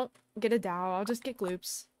 so I don't get a Dow. I'll just get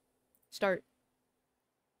gloops. Start.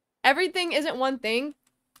 Everything isn't one thing.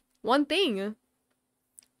 One thing.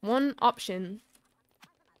 One option.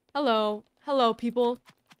 Hello. Hello, people.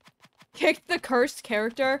 Kick the cursed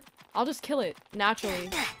character. I'll just kill it naturally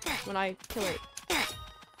when I kill it.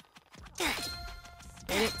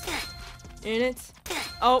 In it.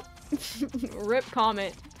 Oh. Rip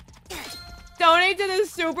comment. Donate to the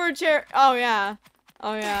super chair. Oh, yeah.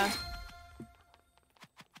 Oh, yeah.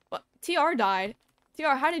 What? TR died.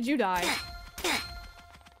 TR, how did you die?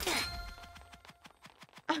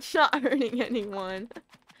 I'm not hurting anyone.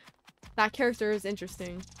 That character is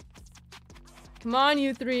interesting. Come on,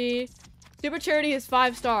 you 3. Super Charity is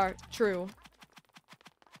 5-star. True.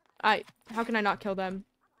 How can I not kill them?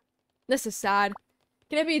 This is sad.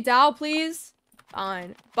 Can it be Dow, please?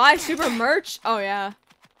 Fine. Buy super merch? Oh, yeah.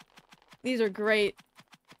 These are great.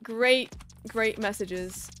 Great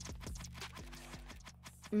messages.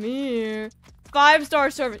 Me. 5-star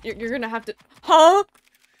service. You're gonna have to. Huh?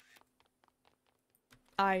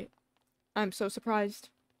 I'm so surprised.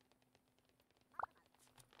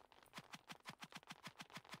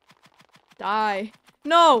 Die.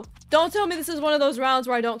 No! Don't tell me this is one of those rounds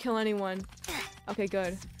where I don't kill anyone. Okay,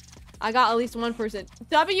 good. I got at least one person.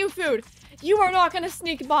 W food! You are not gonna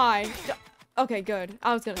sneak by! Okay, good.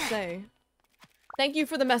 I was gonna say. Thank you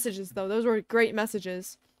for the messages, though. Those were great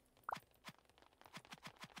messages.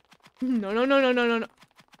 No.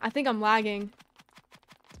 I think I'm lagging.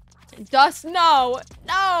 Dust, no!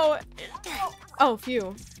 No! Oh,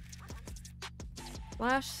 phew.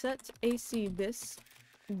 Flash set AC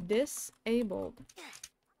disabled.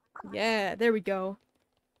 Yeah, there we go.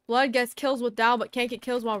 Blood gets kills with Dow, but can't get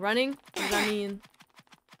kills while running? What does that mean?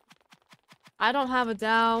 I don't have a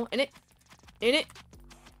Dow. In it.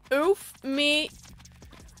 Oof me.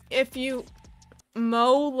 If you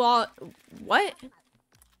what?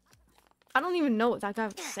 I don't even know what that guy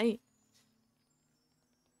was saying.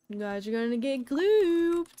 You guys are gonna get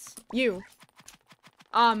glooped. You.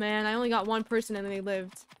 Aw, man, I only got one person and they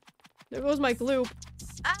lived. There goes my gloop.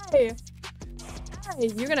 Hey! Hey,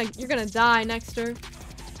 you're gonna die, Nexter.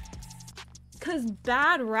 Cause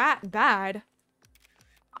bad rat bad.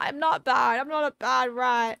 I'm not bad. I'm not a bad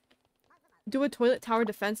rat. Do a toilet tower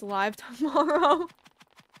defense live tomorrow.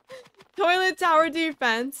 Toilet tower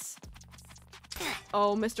defense.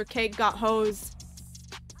 Oh, Mr. Cake got hosed.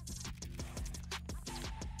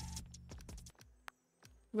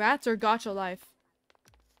 Rats or gotcha life?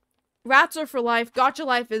 Rats are for life. Gotcha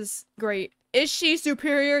life is great. Is she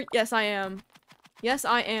superior? Yes, I am. Yes,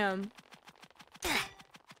 I am.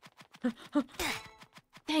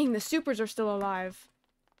 Dang, the supers are still alive.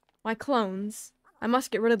 My clones. I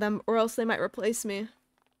must get rid of them or else they might replace me.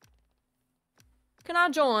 Can I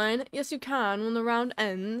join? Yes, you can when the round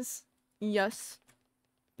ends. Yes.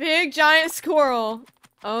 Big giant squirrel.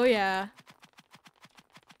 Oh, yeah.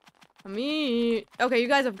 Me. Okay, you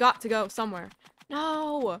guys have got to go somewhere.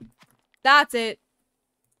 No. That's it.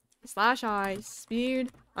 /I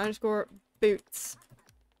speed _ boots.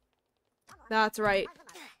 That's right.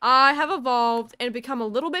 I have evolved and become a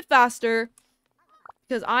little bit faster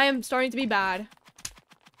because I am starting to be bad.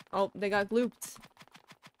 Oh, they got glooped.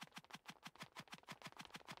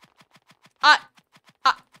 Huh?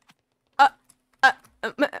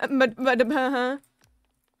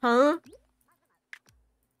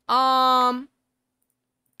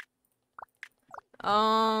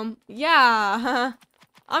 Yeah.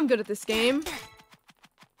 I'm good at this game.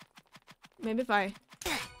 Maybe if I...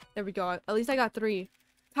 There we go. At least I got 3.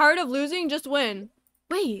 Tired of losing? Just win.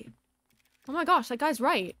 Wait. Oh my gosh, that guy's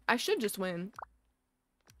right. I should just win.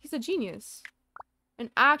 He's a genius. An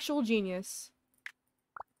actual genius.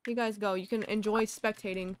 You guys go. You can enjoy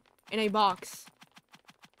spectating in a box.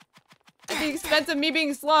 the expense of me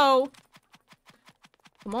being slow.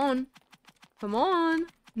 Come on. Come on.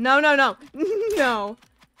 No, no, no. No.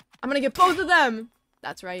 I'm gonna get both of them.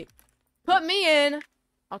 That's right. Put me in.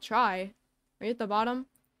 I'll try. Are you at the bottom?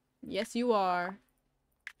 Yes, you are.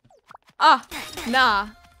 Ah, nah.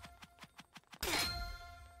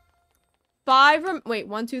 Wait,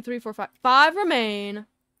 1, 2, 3, 4, 5. 5 remain.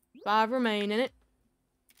 5 remain in it.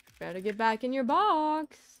 Better get back in your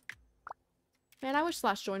box. Man, I wish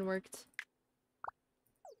slash join worked.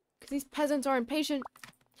 Because these peasants are impatient.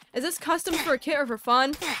 Is this custom for a kit or for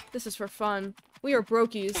fun? This is for fun. We are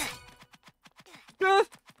brokies.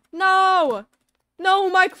 No! No,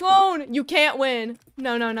 my clone! You can't win.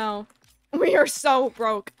 No, no, no. We are so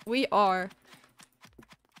broke. We are.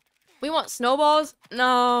 We want snowballs?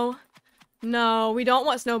 No. No, we don't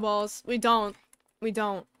want snowballs. We don't. We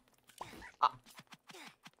don't.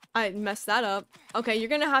 I messed that up. Okay, you're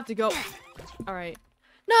gonna have to go. Alright.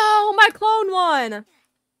 No, my clone won!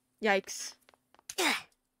 Yikes.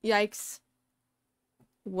 Yikes.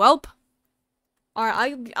 Welp.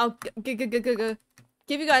 Alright, I'll give you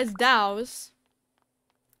guys dows.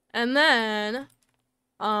 And then,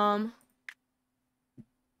 oh,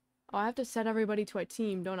 I have to set everybody to a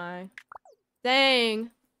team, don't I?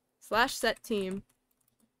 Dang. Slash set team.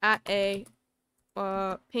 At a,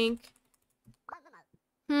 pink.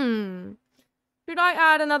 Should I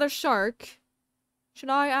add another shark? Should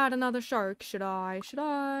I add another shark? Should I?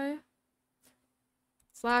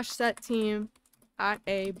 Slash set team at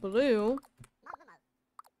a blue.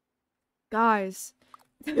 Guys.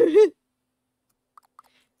 Stay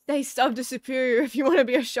sub to Superior if you want to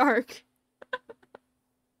be a shark.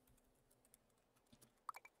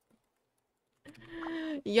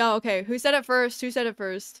 Yo, okay. Who said it first? Who said it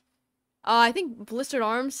first? I think Blistered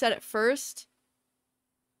Arms said it first.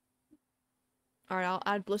 Alright, I'll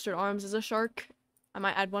add Blistered Arms as a shark. I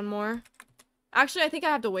might add one more. Actually, I think I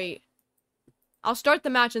have to wait. I'll start the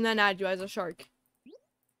match and then add you as a shark.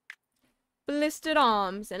 Blistered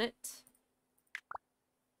Arms in it.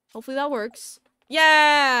 Hopefully that works.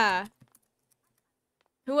 Yeah!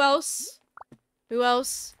 Who else? Who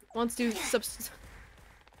else wants to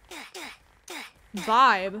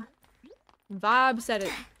Vibe. Vibe said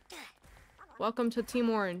it. Welcome to Team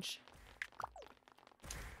Orange.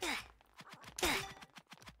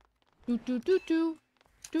 You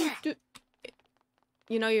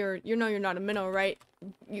know you're not a minnow, right?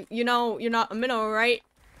 You know you're not a minnow, right?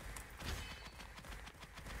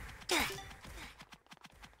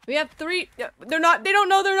 We have 3. They don't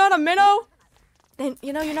know they're not a minnow? Then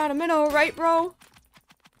you know you're not a minnow, right, bro?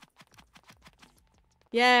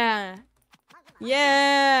 Yeah.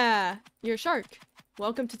 Yeah. You're a shark.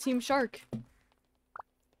 Welcome to Team Shark.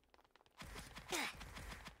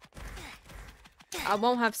 I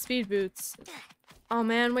won't have speed boots. Oh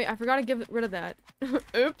man, wait, I forgot to get rid of that.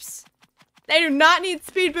 Oops. They do not need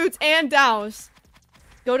speed boots and dows.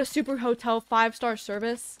 Go to Super Hotel 5-star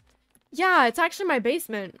service. Yeah, it's actually my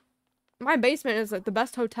basement. My basement is like the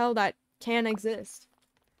best hotel that can exist.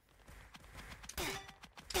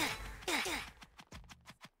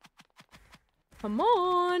 Come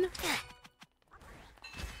on.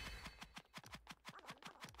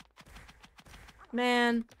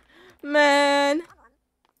 Man. Man.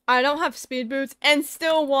 I don't have speed boots and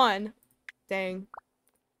still won. Dang.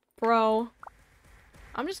 Bro.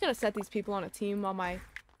 I'm just gonna set these people on a team while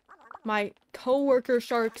my co-worker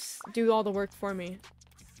sharks do all the work for me.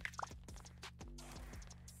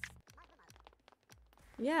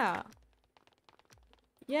 Yeah.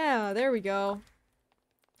 Yeah, there we go.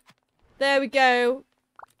 There we go.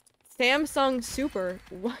 Samsung Super.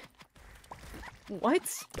 What?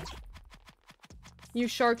 What? You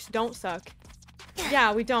sharks don't suck.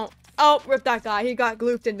 Yeah, we don't. Oh, rip that guy. He got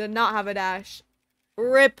glooped and did not have a dash.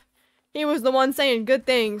 Rip. He was the one saying good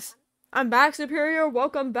things. I'm back, Superior.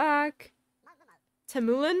 Welcome back.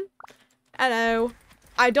 Timulin? Hello.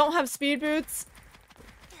 I don't have speed boots.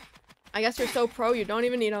 I guess you're so pro you don't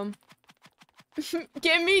even need them.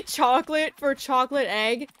 Give me chocolate for chocolate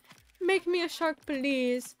egg. Make me a shark,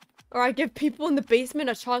 please. Or I give people in the basement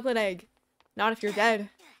a chocolate egg. Not if you're dead.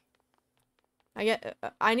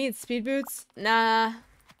 I need speed boots. Nah.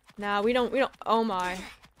 Nah, we don't. Oh my.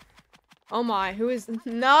 Oh my. Who is?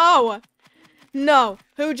 No. No.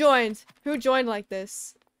 Who joined? Who joined like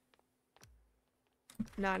this?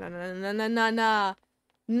 Nah, nah, nah, nah, nah, nah, nah.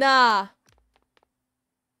 Nah.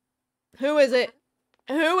 Who is it?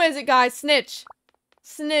 Who is it, guys? Snitch.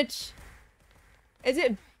 Snitch. Is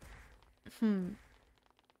it?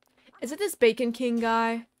 Is it this Bacon King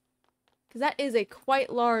guy? Because that is a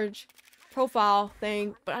quite large profile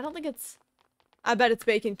thing, but I don't think it's... I bet it's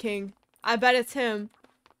Bacon King. I bet it's him.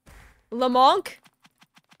 Lamonk?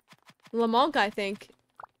 Lamonk, I think.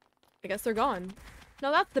 I guess they're gone.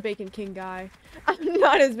 No, that's the Bacon King guy. I'm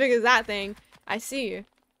not as big as that thing. I see.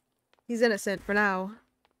 He's innocent for now.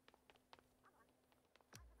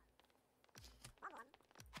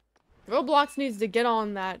 Roblox needs to get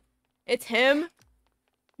on that. It's him?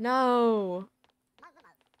 No.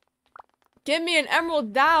 Give me an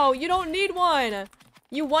Emerald Dow. You don't need one.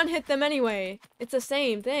 You one-hit them anyway. It's the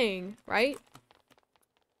same thing, right?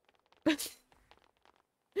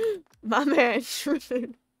 My man.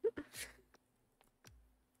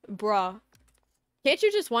 Bruh. Can't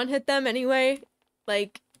you just one-hit them anyway?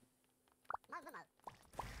 Like...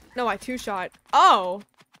 No, I two-shot. Oh!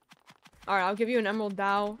 Alright, I'll give you an Emerald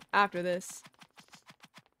Dow after this.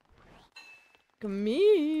 Come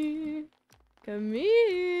here. Come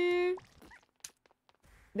here.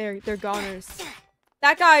 They're goners.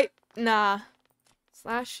 That guy, nah.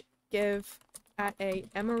 Slash give at a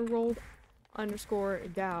emerald underscore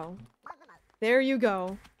Dow. There you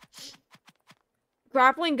go.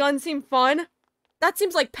 Grappling guns seem fun. That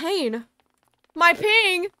seems like pain. My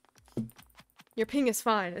ping! Your ping is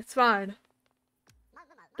fine. It's fine.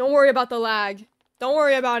 Don't worry about the lag. Don't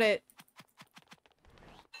worry about it.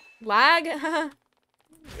 Lag?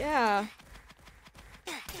 Yeah.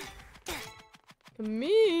 Come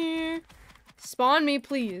here. Spawn me,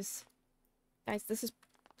 please. Guys, this is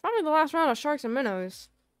probably the last round of sharks and minnows.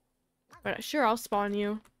 But sure, I'll spawn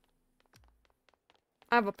you.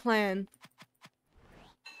 I have a plan.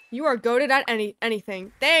 You are goated at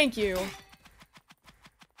anything. Thank you.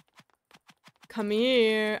 Come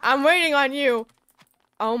here. I'm waiting on you.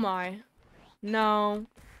 Oh my. No.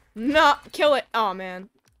 No. Kill it. Oh man.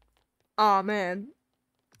 Oh man.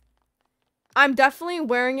 I'm definitely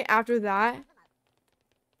wearing it after that.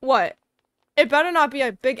 What? It better not be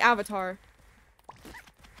a big avatar.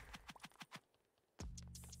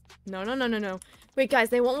 No, no, no, no, no. Wait, guys,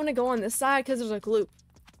 they won't want to go on this side because there's a gloop.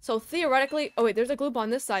 So theoretically... Oh, wait, there's a gloop on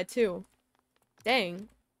this side, too. Dang.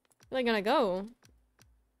 Where are they gonna go?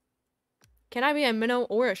 Can I be a minnow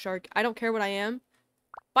or a shark? I don't care what I am.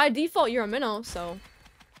 By default, you're a minnow, so...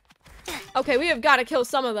 Okay, we have got to kill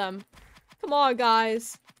some of them. Come on,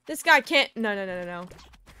 guys. This guy can't... No, no, no, no, no.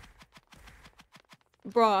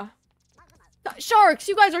 Bruh. Sharks,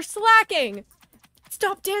 you guys are slacking!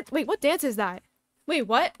 Stop dance- Wait, what dance is that? Wait,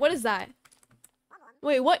 what? What is that?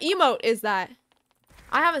 Wait, what emote is that?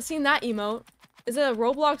 I haven't seen that emote. Is it a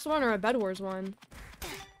Roblox one or a Bedwars one?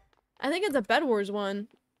 I think it's a Bedwars one.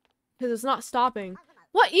 Because it's not stopping.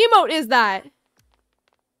 What emote is that?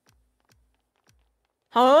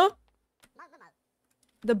 Huh?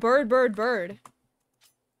 The bird, bird, bird.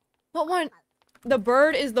 What one? The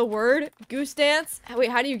bird is the word? Goose dance? Wait,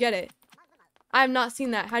 how do you get it? I have not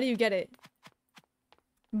seen that. How do you get it?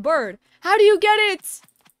 Bird. How do you get it?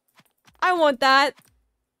 I want that.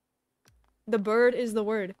 The bird is the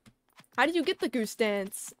word. How do you get the goose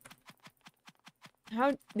dance?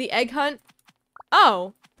 How? The egg hunt?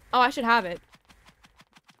 Oh. Oh, I should have it.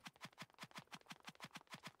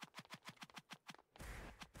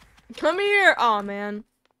 Come here. Oh, man.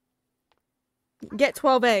 Get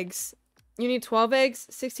 12 eggs. You need 12 eggs?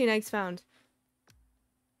 16 eggs found.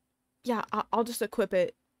 Yeah, I'll just equip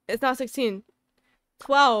it. It's not 16.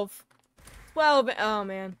 12. 12. Oh,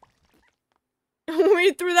 man.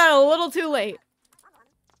 We threw that a little too late.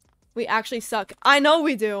 We actually suck. I know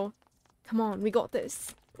we do. Come on, we got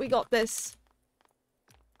this. We got this.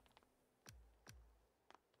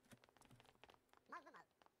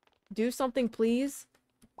 Do something, please.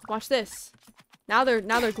 Watch this. Now they're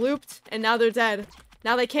glooped, and now they're dead.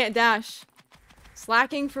 Now they can't dash.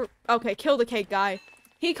 Slacking for... Okay, kill the cake guy.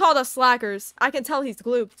 He called us slackers. I can tell he's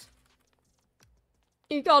glooped.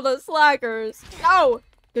 He called us slackers. No!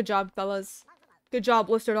 Good job, fellas. Good job,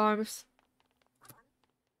 blistered arms.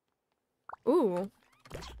 Ooh.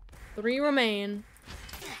 3 remain.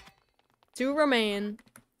 2 remain.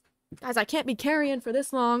 Guys, I can't be carrying for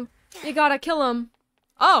this long. You gotta kill him.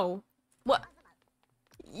 Oh. What?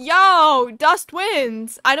 Yo! Dust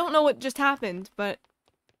wins! I don't know what just happened, but...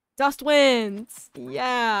 Dust wins!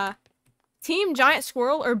 Yeah. Team Giant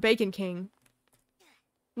Squirrel or Bacon King?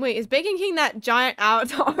 Wait, is Bacon King that giant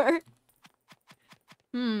avatar?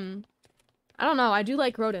 I don't know. I do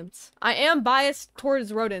like rodents. I am biased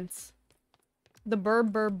towards rodents. The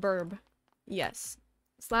burb. Yes.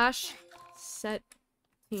 Slash set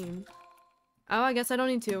team. Oh, I guess I don't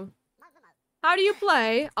need to. How do you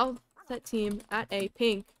play? I'll set team at a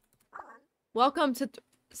pink. Welcome to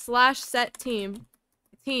slash set team.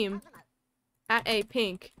 Team at a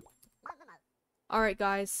pink. Alright,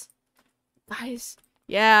 guys. Guys.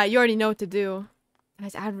 Yeah, you already know what to do.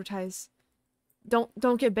 Guys, advertise.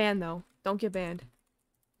 Don't get banned though. Don't get banned.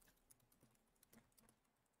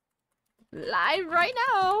 Live right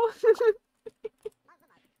now.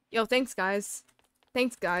 Yo, thanks guys.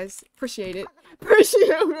 Thanks guys. Appreciate it. Appreciate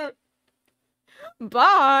it.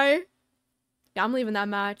 Bye. Yeah, I'm leaving that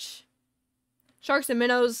match. Sharks and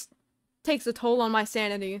Minnows takes a toll on my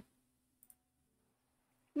sanity.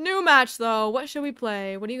 New match though. What should we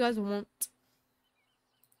play? What do you guys want?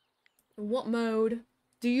 What mode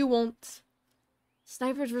do you want?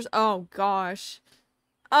 Snipers versus... Oh gosh.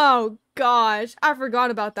 Oh gosh. I forgot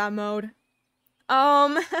about that mode.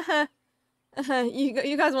 You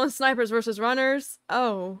guys want snipers versus runners?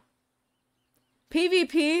 Oh.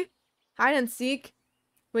 PvP? Hide and seek?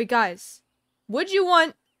 Wait, guys. Would you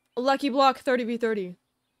want Lucky Block 30v30?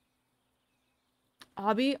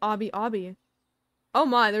 Obby. Oh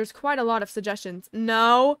my, there's quite a lot of suggestions.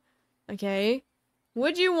 No. Okay.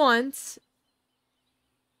 Would you want...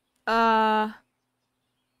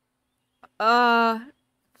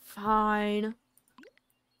 Fine.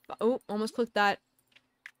 Oh, almost clicked that.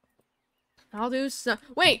 I'll do some...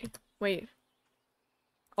 Wait!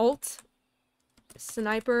 Ult.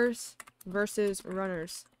 Snipers versus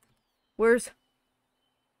runners. Where's...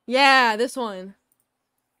 Yeah, this one.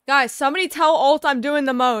 Guys, somebody tell Ult I'm doing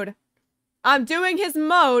the mode. I'm doing his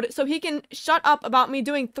mode so he can shut up about me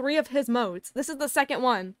doing 3 of his modes. This is the second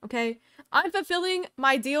one, okay? I'm fulfilling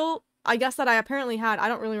my deal, I guess, that I apparently had. I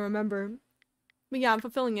don't really remember. But yeah, I'm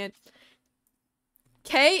fulfilling it.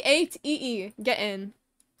 K8EE. Get in.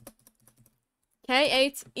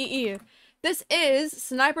 K8EE. This is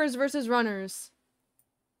snipers versus runners.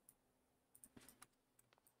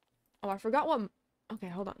 Oh, I forgot what... Okay,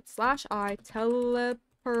 hold on. /I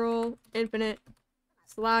telepearl infinite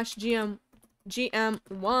 /GM1.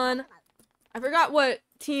 I forgot what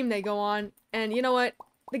team they go on. And you know what?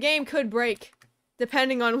 The game could break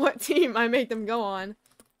depending on what team I make them go on.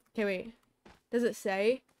 Okay, wait. Does it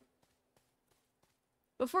say?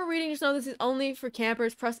 Before reading, just know this is only for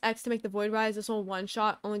campers. Press X to make the void rise. This will one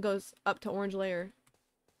shot. Only goes up to orange layer.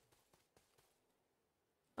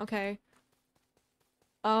 Okay.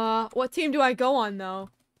 What team do I go on,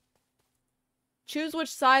 though? Choose which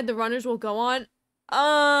side the runners will go on.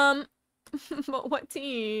 But what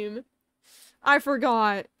team? I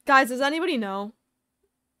forgot. Guys, does anybody know?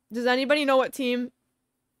 Does anybody know what team?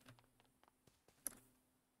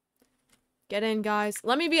 Get in, guys.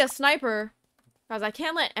 Let me be a sniper. Guys, I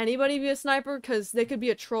can't let anybody be a sniper because they could be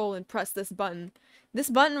a troll and press this button. This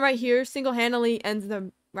button right here single-handedly ends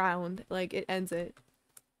the round. Like, it ends it.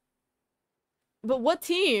 But what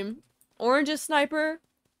team? Orange is sniper?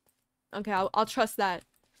 Okay, I'll trust that.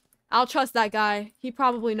 I'll trust that guy. He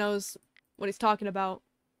probably knows what he's talking about.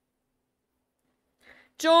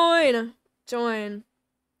 Join! Join.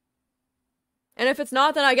 And if it's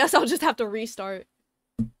not, then I guess I'll just have to restart.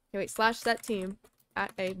 Okay, wait, /set team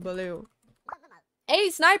at a blue.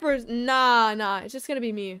 8 snipers? Nah. It's just gonna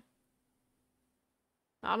be me.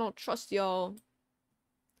 I don't trust y'all.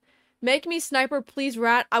 Make me sniper, please,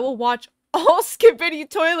 rat. I will watch all Skibidi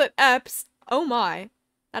toilet eps. Oh my.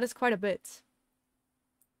 That is quite a bit.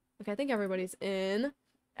 Okay, I think everybody's in.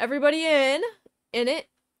 Everybody in. In it.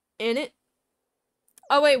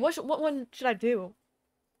 Oh wait, what one should I do?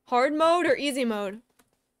 Hard mode or easy mode?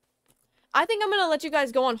 I think I'm gonna let you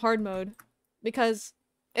guys go on hard mode. Because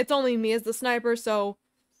it's only me as the sniper, so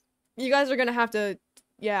you guys are gonna have to,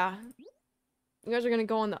 yeah. You guys are gonna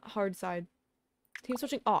go on the hard side. Team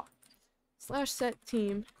switching off. /set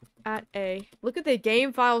team at A. Look at the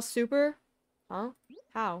game file super. Huh?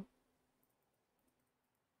 How?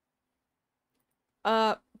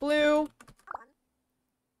 Blue.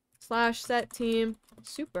 /set team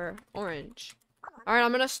super orange. Alright,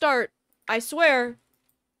 I'm gonna start. I swear.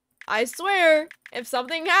 If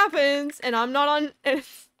something happens and I'm not on...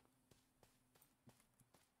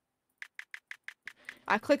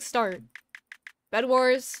 I click start.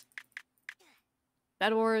 Bedwars.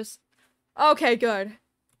 Okay, good.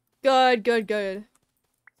 Good.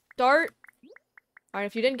 Start. Alright,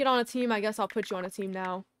 if you didn't get on a team, I guess I'll put you on a team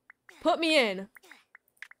now. Put me in.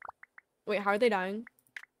 Wait, how are they dying?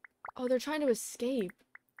 Oh, they're trying to escape.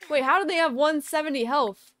 Wait, how do they have 170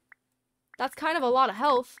 health? That's kind of a lot of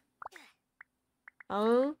health.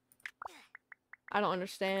 Huh? I don't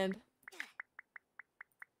understand.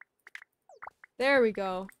 There we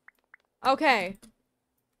go. Okay.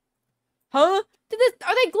 Huh?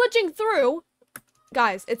 Are they glitching through?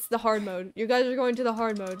 Guys, it's the hard mode. You guys are going to the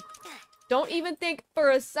hard mode. Don't even think for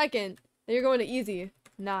a second that you're going to easy.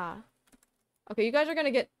 Nah. Okay, you guys are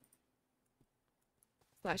gonna get...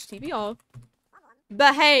 /TB all.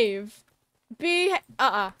 Behave. /TB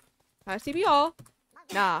all.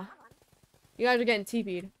 Nah. You guys are getting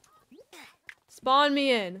TP'd. Spawn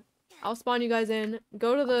me in. I'll spawn you guys in.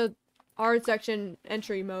 Go to the hard section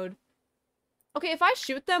entry mode. Okay, if I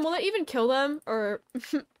shoot them, will it even kill them? Or,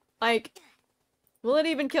 like, will it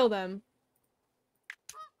even kill them?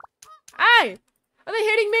 Hey! Are they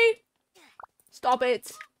hitting me? Stop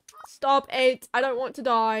it. Stop it. I don't want to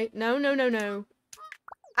die. No, no, no, no.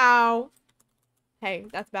 Ow. Hey,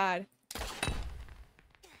 that's bad.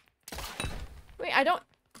 Wait, I don't...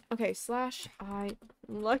 Okay, /I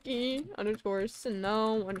lucky _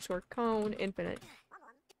 snow _ cone infinite.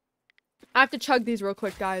 I have to chug these real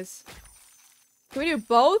quick, guys. Can we do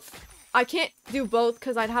both? I can't do both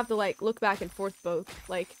because I'd have to, like, look back and forth both.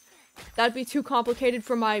 Like, that'd be too complicated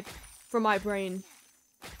for my brain.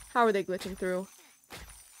 How are they glitching through?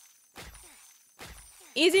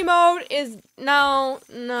 Easy mode is... No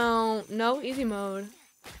easy mode.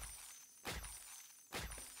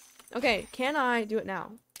 Okay, can I do it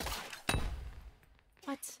now?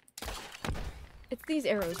 What? It's these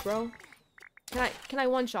arrows, bro. Can I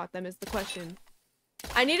one-shot them is the question.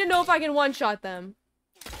 I need to know if I can one-shot them.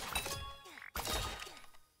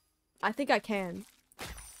 I think I can.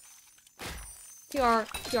 TR,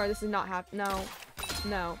 this is not happening.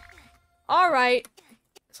 No. Alright.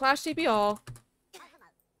 /TP all.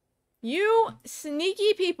 You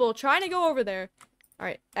sneaky people trying to go over there.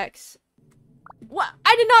 Alright, X. What?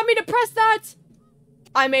 I did not mean to press that!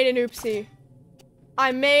 I made an oopsie.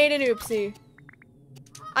 I made an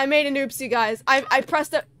oopsie, guys. I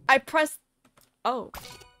pressed it. Oh.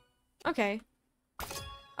 Okay.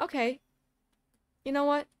 Okay. You know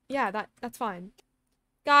what? Yeah, that's fine.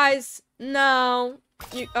 Guys, no.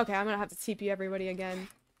 Okay, I'm gonna have to TP everybody again.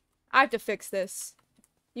 I have to fix this.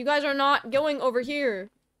 You guys are not going over here.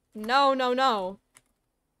 No.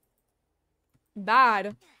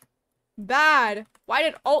 Bad. Why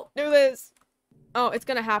did alt do this? Oh, it's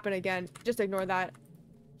gonna happen again. Just ignore that.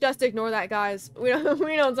 Just ignore that, guys. We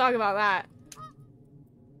don't talk about that.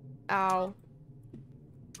 Ow.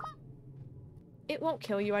 It won't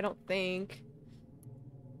kill you, I don't think.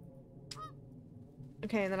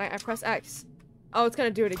 Okay, and then I press X. Oh, it's gonna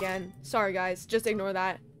do it again. Sorry, guys. Just ignore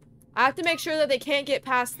that. I have to make sure that they can't get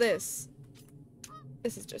past this.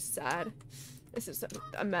 This is just sad. This is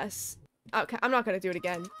a mess. Okay, I'm not gonna do it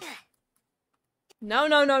again. No.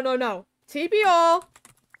 TP all.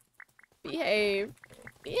 Behave.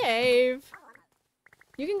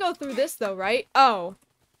 You can go through this though, right? Oh.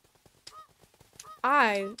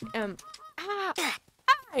 I am...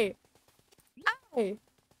 Aye.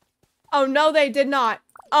 Oh, no, they did not.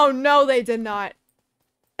 Oh, no, they did not.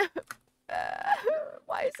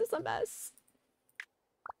 Why is this a mess?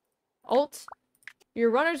 Alt. Your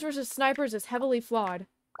runners versus snipers is heavily flawed.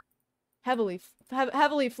 Heavily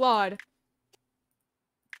flawed.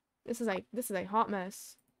 This is a hot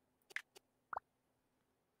mess.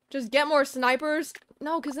 Just get more snipers?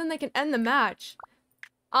 No, because then they can end the match.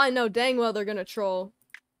 I know dang well they're gonna troll.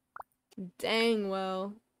 Dang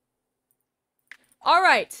well.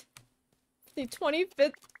 Alright. The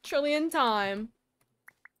 25th trillion time.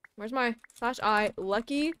 Where's my /I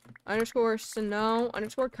lucky _ snow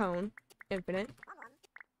 _ cone infinite.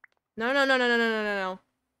 No.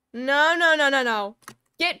 No.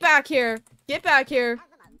 Get back here.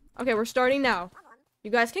 Okay, we're starting now.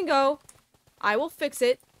 You guys can go. I will fix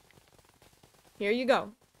it. Here you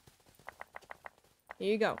go.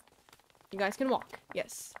 You guys can walk.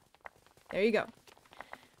 Yes. There you go.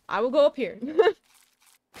 I will go up here.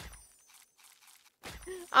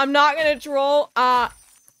 I'm not gonna troll.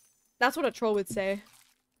 That's what a troll would say.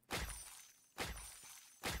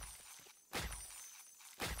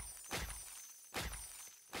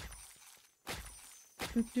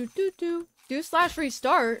 Do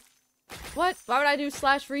 /restart? What? Why would I do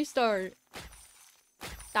 /restart?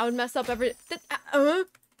 That would mess up every... How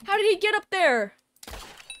did he get up there?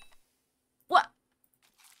 What?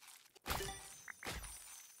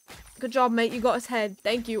 Good job, mate. You got his head.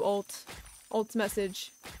 Thank you, Alt. Alt's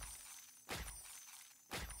message.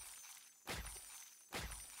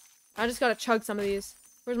 I just gotta chug some of these.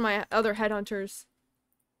 Where's my other headhunters?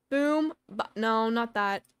 Boom. No, not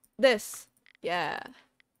that. This. Yeah.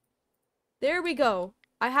 There we go.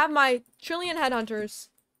 I have my trillion headhunters.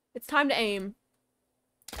 It's time to aim.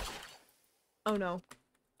 Oh no.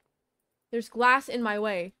 There's glass in my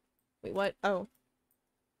way. Wait, what? Oh.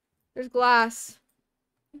 There's glass.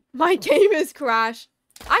 My game is crashed.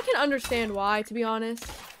 I can understand why, to be honest.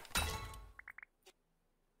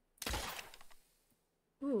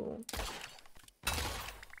 Ooh.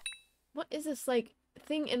 What is this, like,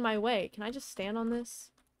 thing in my way? Can I just stand on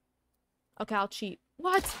this? Okay, I'll cheat.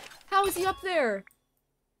 What? How is he up there?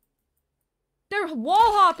 They're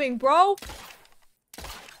wall hopping, bro!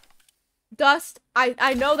 Dust,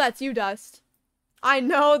 I know that's you, Dust. I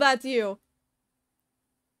know that's you.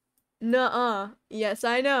 Nuh-uh. Yes,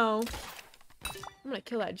 I know. I'm gonna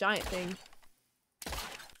kill that giant thing.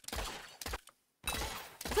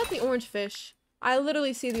 Is that the orange fish? I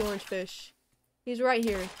literally see the orange fish. He's right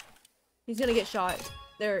here. He's gonna get shot.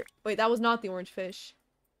 There. Wait, that was not the orange fish.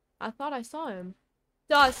 I thought I saw him.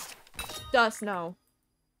 Dust. Dust, no.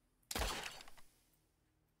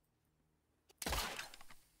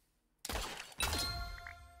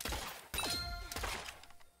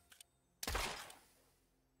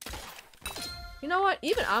 You know what?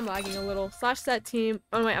 Even I'm lagging a little. Slash set team.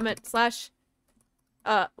 Oh, wait, I meant slash...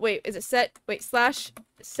 wait, is it set? Wait, slash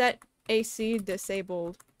set AC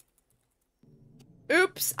disabled.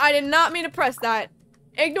 Oops, I did not mean to press that.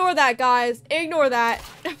 Ignore that, guys. Ignore that.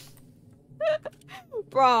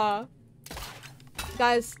 Bruh.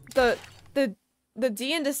 Guys, the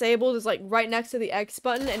D in disabled is like right next to the X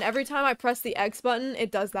button, and every time I press the X button,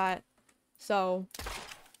 it does that. So,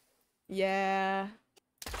 yeah.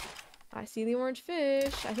 I see the orange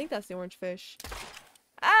fish. I think that's the orange fish.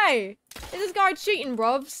 Hey! Is this guy cheating,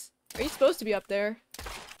 bruvs? Are you supposed to be up there?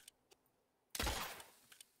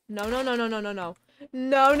 No, no, no, no, no, no, no.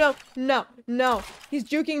 No, no, no, no. He's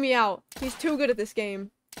juking me out. He's too good at this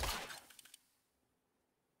game.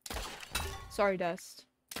 Sorry, Dust.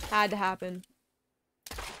 Had to happen.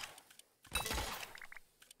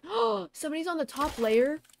 Oh, somebody's on the top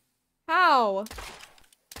layer? How?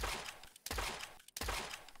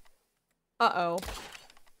 Uh-oh.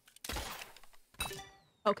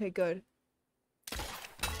 Okay, good.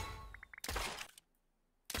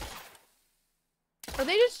 Are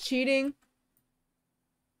they just cheating?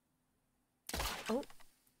 Oh.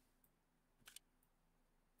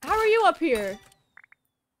 How are you up here?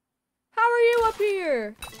 How are you up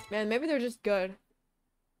here? Man, maybe they're just good.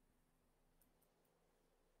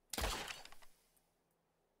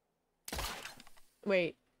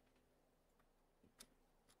 Wait.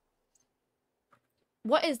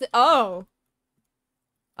 What is the- Oh.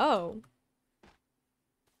 Oh.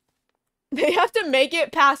 They have to make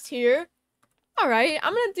it past here? Alright,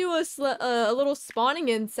 I'm gonna do a little spawning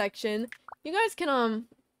in section. You guys can,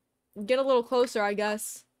 get a little closer, I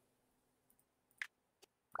guess.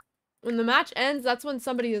 When the match ends, that's when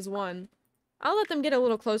somebody has won. I'll let them get a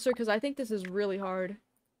little closer, because I think this is really hard.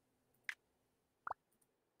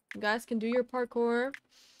 You guys can do your parkour.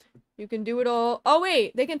 You can do it all. Oh,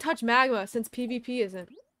 wait! They can touch magma, since PvP isn't.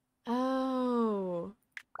 Oh.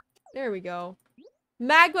 There we go.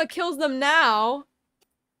 Magma kills them now!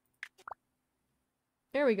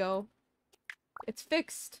 There we go. It's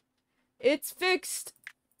fixed. It's fixed!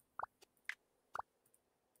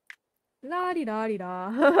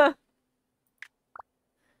 La-di-da-di-da.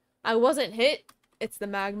 I wasn't hit. It's the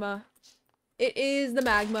magma. It is the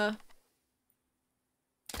magma.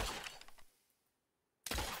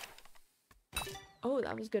 Oh,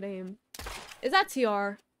 that was good aim. Is that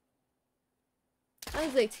TR? That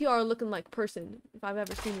is a TR looking like person, if I've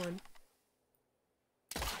ever seen one.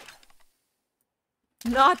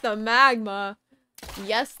 Not the magma.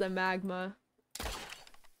 Yes, the magma.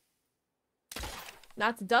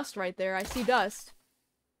 That's dust right there. I see dust.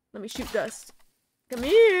 Let me shoot dust. Come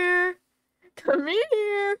here. Come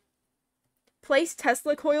here. Place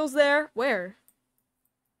Tesla coils there? Where?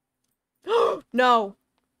 No.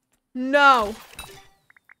 No.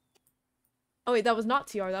 Oh wait, that was not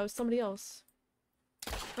TR. That was somebody else.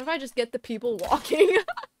 What if I just get the people walking?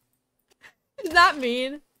 Does that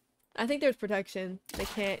mean? I think there's protection. They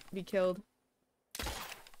can't be killed.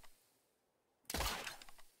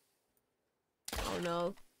 Oh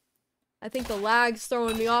no. I think the lag's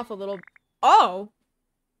throwing me off a little. Oh!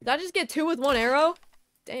 Did I just get 2 with 1 arrow?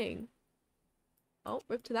 Dang. Oh,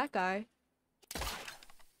 rip to that guy.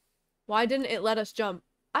 Why didn't it let us jump?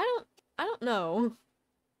 I don't know.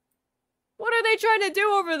 What are they trying to do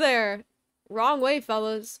over there? Wrong way,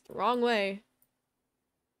 fellas. Wrong way.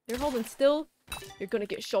 You're holding still. You're gonna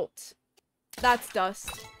get shot. That's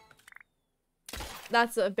dust.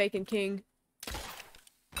 That's a Bacon King.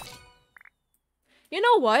 You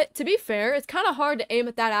know what? To be fair, it's kind of hard to aim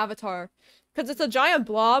at that avatar. Because it's a giant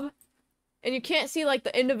blob. And you can't see, like,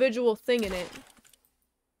 the individual thing in it.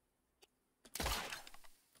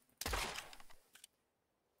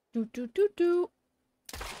 Do do do do.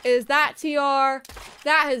 Is that TR?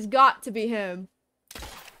 That has got to be him.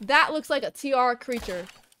 That looks like a TR creature.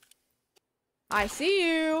 I see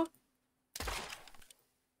you.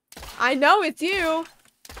 I know it's you.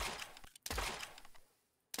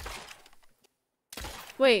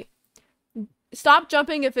 Wait. Stop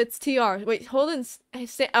jumping if it's TR. Wait, hold on.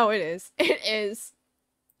 Oh, it is. It is.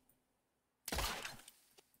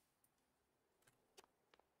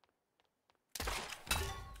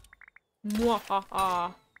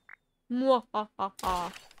 Mwahaha.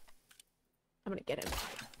 Mwahaha. I'm gonna get him.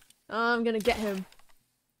 I'm gonna get him.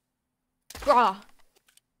 Gah!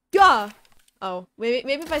 Gah! Oh,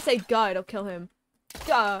 maybe if I say gah, it'll kill him.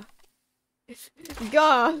 Gah!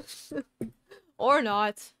 Gah! Or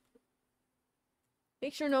not.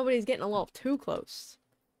 Make sure nobody's getting a little too close.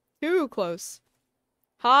 Too close.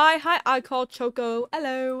 Hi, I call Choco.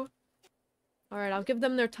 Hello. Alright, I'll give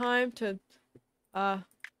them their time to,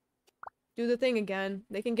 do the thing again.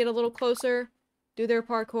 They can get a little closer, do their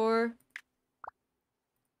parkour.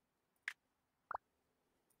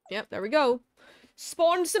 Yep, there we go.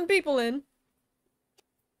 Spawned some people in.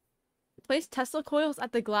 Place Tesla coils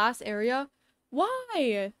at the glass area?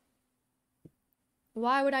 Why?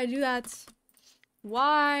 Why would I do that?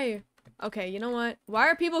 Why? Okay, you know what? Why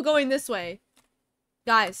are people going this way?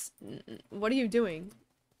 Guys, what are you doing?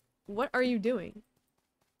 What are you doing?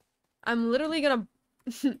 I'm literally gonna...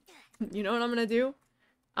 You know what I'm gonna do?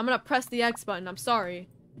 I'm gonna press the X button. I'm sorry.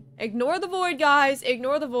 Ignore the void, guys.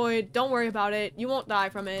 Ignore the void. Don't worry about it. You won't die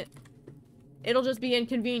from it. It'll just be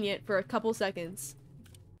inconvenient for a couple seconds.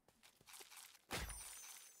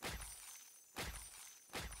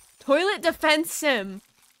 Toilet defense sim.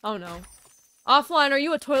 Oh no. Offline, are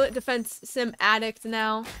you a toilet defense sim addict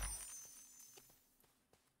now?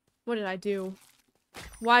 What did I do?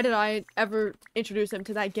 Why did I ever introduce him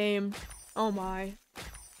to that game? Oh my.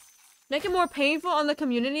 Make it more painful on the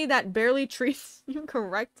community that barely treats you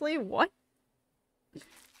correctly? What?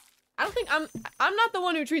 I don't think I'm not the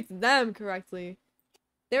one who treats them correctly.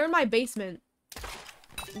 They're in my basement.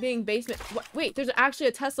 Being basement. What? Wait, there's actually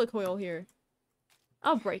a Tesla coil here.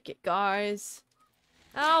 I'll break it, guys.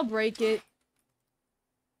 I'll break it.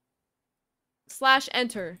 Slash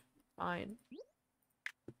enter. Fine.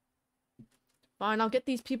 Fine, I'll get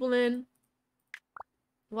these people in.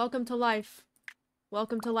 Welcome to life.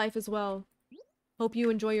 Welcome to life as well. Hope you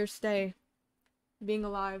enjoy your stay. Being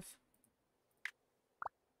alive.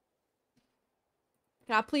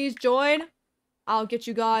 Can I please join? I'll get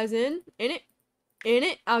you guys in. In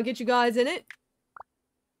it. I'll get you guys in it.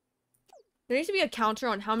 There needs to be a counter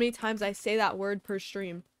on how many times I say that word per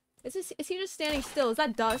stream. Is he just standing still? Is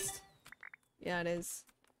that dust? Yeah, it is.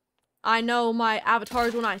 I know my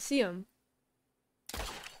avatars when I see him.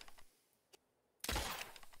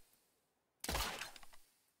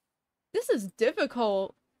 This is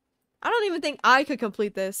difficult. I don't even think I could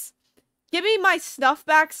complete this. Give me my stuff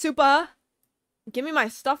back, Supa. Give me my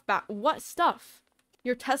stuff back. What stuff?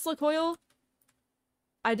 Your Tesla coil?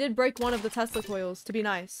 I did break one of the Tesla coils, to be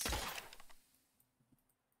nice.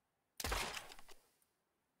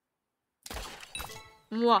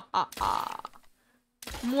 Mwahaha.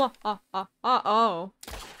 Mwahaha. Uh-oh.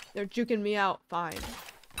 They're juking me out. Fine.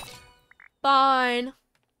 Fine.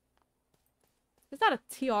 Is that a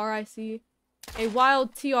TR I see? A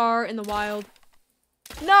wild TR in the wild.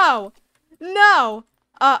 No! No!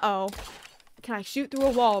 Uh-oh. Can I shoot through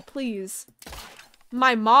a wall, please?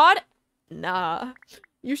 My mod? Nah.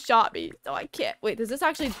 You shot me, so I can't. Wait, does this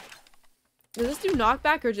actually... Does this do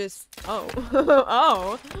knockback or just... Oh.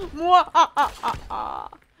 Oh.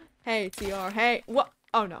 Hey, TR. Hey. What?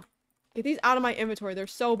 Oh, no. Get these out of my inventory. They're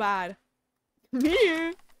so bad.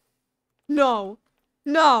 Me? No.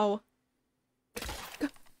 No.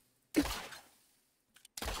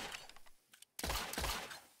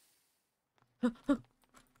 No,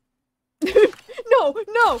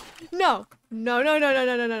 no, no, no, no, no, no,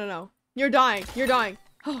 no, no, no, no. You're dying. You're dying.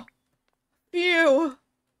 Oh. Phew.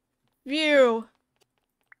 Phew.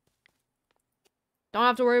 Don't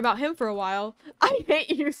have to worry about him for a while. I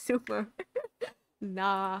hate you, Super.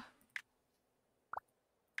 Nah.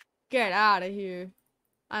 Get out of here.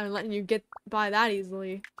 I'm letting you get by that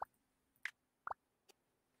easily.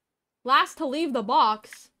 Last to leave the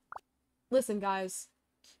box. Listen, guys.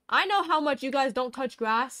 I know how much you guys don't touch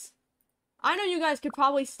grass. I know you guys could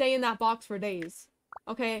probably stay in that box for days.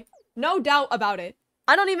 Okay? No doubt about it.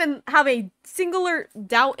 I don't even have a singular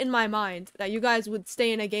doubt in my mind that you guys would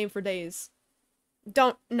stay in a game for days.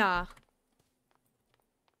 Nah.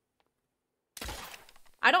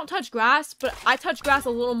 I don't touch grass, but I touch grass a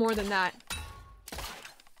little more than that.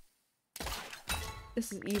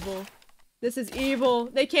 This is evil. This is evil.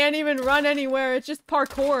 They can't even run anywhere. It's just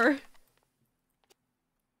parkour.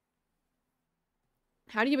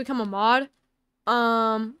 How do you become a mod?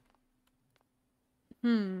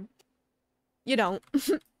 You don't.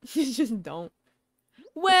 You just don't.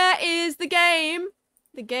 Where is the game?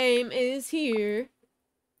 The game is here.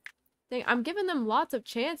 Dang, I'm giving them lots of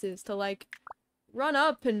chances to, like, run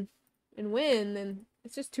up and win, and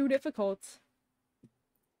it's just too difficult.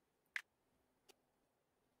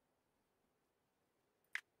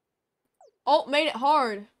 Oh, made it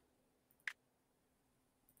hard.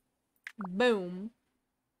 Boom.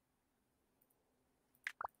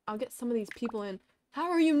 I'll get some of these people in. How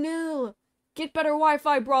are you, Nil? Get better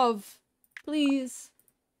Wi-Fi, bruv. Please.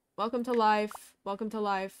 Welcome to life. Welcome to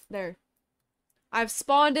life. There. I've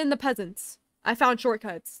spawned in the peasants. I found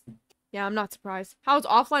shortcuts. Yeah, I'm not surprised. How's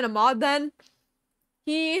offline a mod then?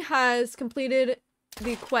 He has completed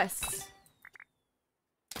the quests.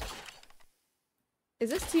 Is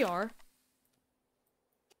this TR?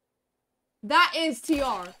 That is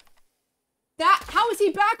TR. How is he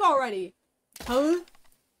back already? Huh?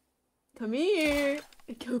 Come here.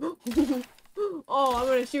 Oh, I'm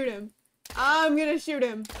gonna shoot him. I'm gonna shoot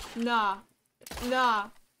him. Nah. Nah.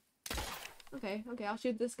 Okay, I'll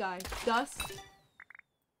shoot this guy. Dust.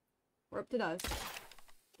 We're up to dust.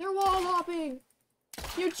 They're wall hopping!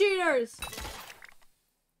 You cheaters!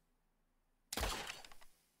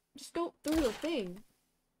 Just go through the thing.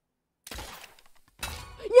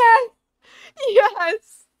 Yes!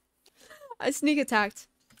 Yes! I sneak attacked.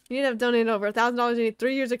 You need to have donated over $1,000. You need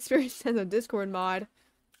 3 years experience as a Discord mod.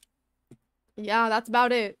 Yeah, that's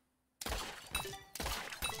about it.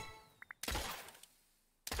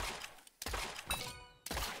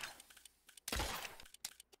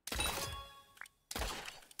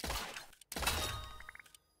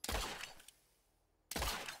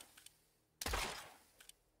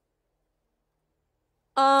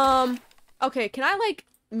 Okay, can I, like,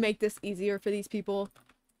 make this easier for these people?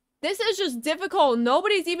 This is just difficult.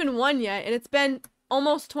 Nobody's even won yet, and it's been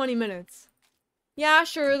almost 20 minutes. Yeah,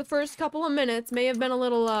 sure, the first couple of minutes may have been a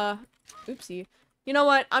little, oopsie. You know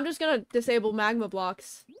what? I'm just gonna disable magma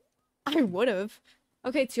blocks. I would've.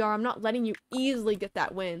 Okay, TR, I'm not letting you easily get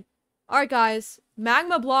that win. Alright, guys.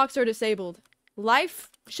 Magma blocks are disabled. Life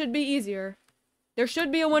should be easier. There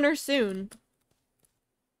should be a winner soon.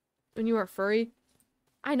 When you are furry.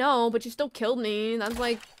 I know, but you still killed me. That's,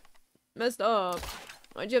 like, messed up.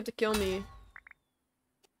 Why'd you have to kill me?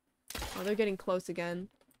 Oh, they're getting close again.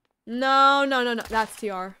 No. That's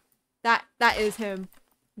TR. That is him.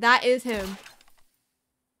 That is him.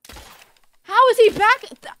 How is he back?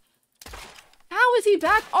 How is he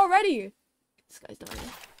back already? This guy's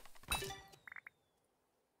dying.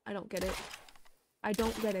 I don't get it. I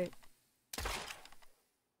don't get it.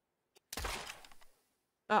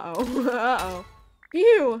 Uh-oh. Uh-oh.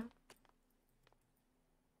 Phew!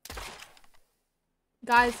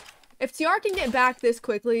 Guys, if TR can get back this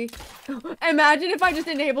quickly, imagine if I just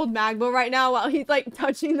enabled magma right now while he's, like,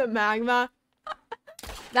 touching the magma.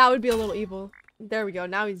 That would be a little evil. There we go,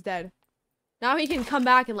 now he's dead. Now he can come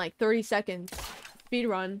back in, like, 30 seconds.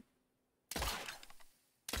 Speedrun.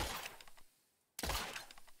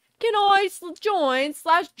 Can I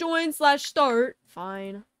join/start?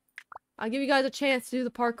 Fine. I'll give you guys a chance to do the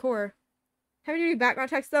parkour. Heavy duty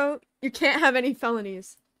background checks though, you can't have any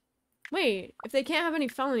felonies. Wait, if they can't have any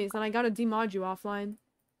felonies, then I gotta demod you offline.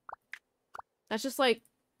 That's just like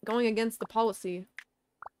going against the policy.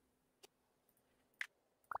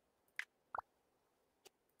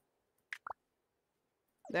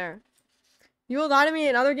 There. You will lie to me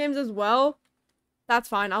in other games as well? That's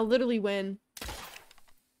fine, I'll literally win.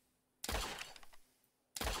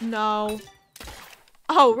 No.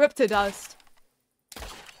 Oh, rip to dust.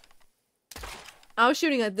 I was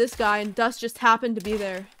shooting at this guy and dust just happened to be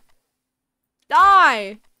there.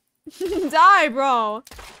 Die! Die, bro!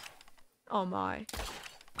 Oh my.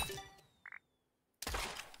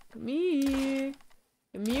 Come here.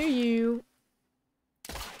 Come here, you.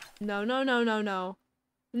 No. No.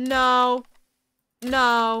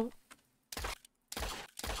 No.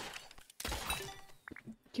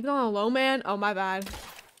 Keep it on the low, man? Oh, my bad.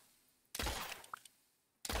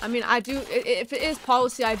 I mean, I do, if it is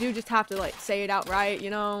policy, I do just have to, like, say it outright, you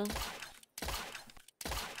know?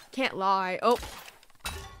 Can't lie. Oh.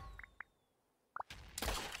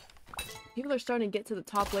 People are starting to get to the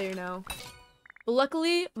top layer now. But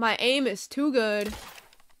luckily, my aim is too good.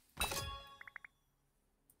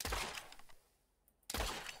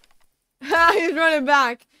 He's running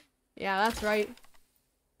back. Yeah, that's right.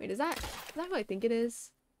 Wait, is that who I think it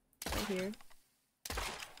is? Right here.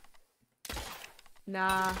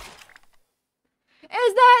 Nah.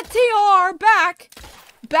 Is that TR back?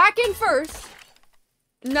 Back in first?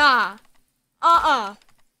 Nah.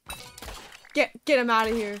 Get him out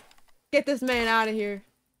of here. Get this man out of here.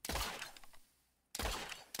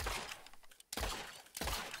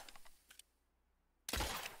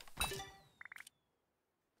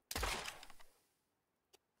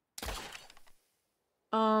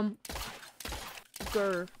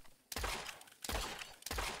 Grr.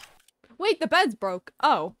 Wait, the bed's broke.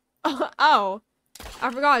 Oh. Oh.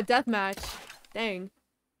 I forgot a deathmatch. Dang.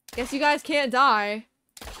 Guess you guys can't die.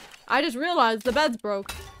 I just realized the bed's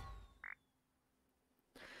broke.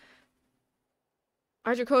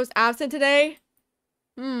 Aren't your co-hosts absent today?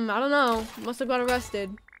 I don't know. Must have got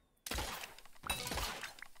arrested.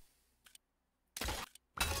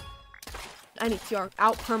 I need TR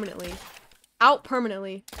out permanently. Out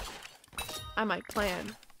permanently. I might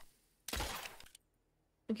plan.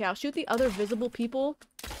 Okay, I'll shoot the other visible people.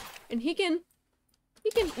 And he can,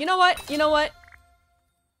 you know what? You know what?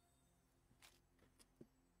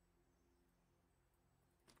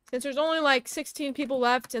 Since there's only like 16 people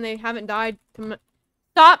left and they haven't died,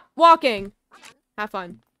 stop walking! Have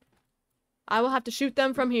fun. I will have to shoot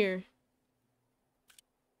them from here.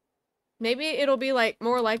 Maybe it'll be like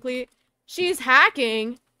more likely. She's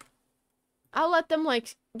hacking! I'll let them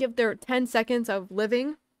like give their 10 seconds of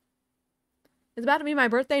living. It's about to be my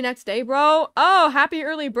birthday next day, bro. Oh, happy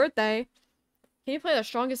early birthday. Can you play the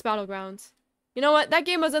Strongest Battlegrounds? You know what? That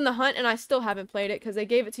game was in the hunt and I still haven't played it because they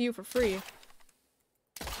gave it to you for free.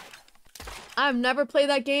 I've never played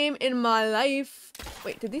that game in my life.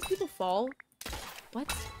 Wait, did these people fall?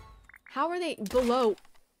 What? How are they below?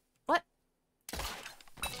 What?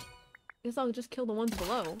 Guess I'll just kill the ones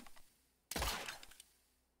below.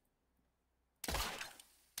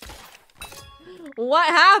 What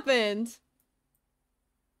happened?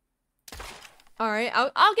 Alright,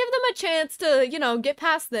 I'll give them a chance to, you know, get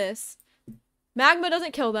past this. Magma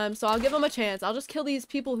doesn't kill them, so I'll give them a chance. I'll just kill these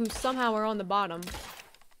people who somehow are on the bottom.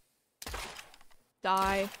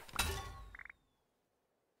 Die.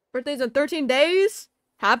 Birthday's in 13 days?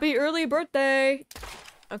 Happy early birthday!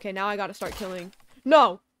 Okay, now I gotta start killing.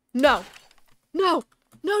 No! No! No!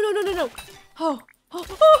 No, no, no, no, no! Oh! Oh!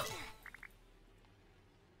 Oh!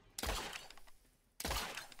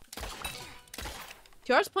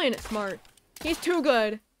 TR's playing it smart. He's too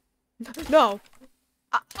good. No.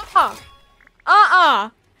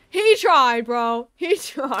 He tried, bro. He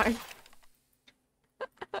tried.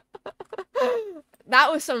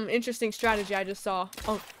 That was some interesting strategy I just saw.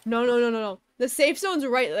 Oh, no, no, no, no, no. The safe zone's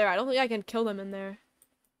right there. I don't think I can kill them in there.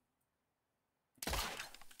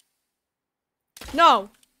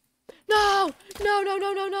 No. No. No, no,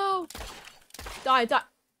 no, no, no. Die, die.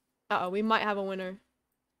 Uh-oh, we might have a winner.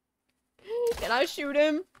 Can I shoot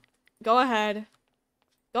him? Go ahead.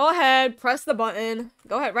 Go ahead. Press the button.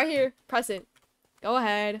 Go ahead. Right here. Press it. Go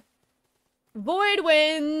ahead. Void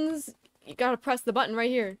wins. You gotta press the button right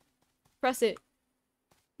here. Press it.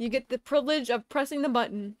 You get the privilege of pressing the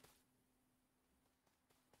button.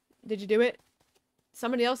 Did you do it?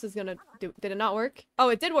 Somebody else is gonna do. Did it not work? Oh,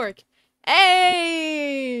 it did work.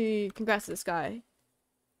 Hey! Congrats to this guy.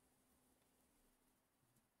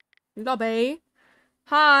 Lobby.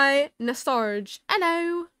 Hi, Nastarge.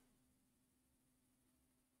 Hello.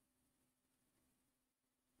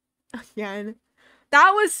 Again.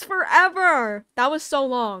 That was forever. That was so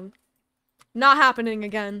long. Not happening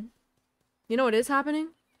again. You know what is happening?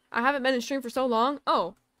 I haven't been in stream for so long.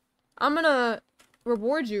 Oh. I'm gonna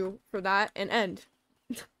reward you for that and end.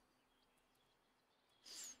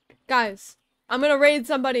 Guys, I'm gonna raid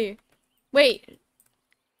somebody. Wait.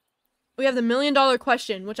 We have the $1 million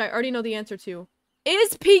question, which I already know the answer to.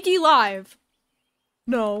 Is Peaky live?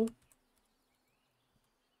 No.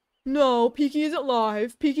 No, Peaky isn't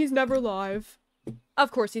live. Peaky's never live.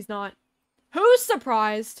 Of course he's not. Who's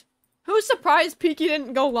surprised? Who's surprised Peaky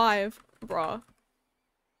didn't go live? Bruh.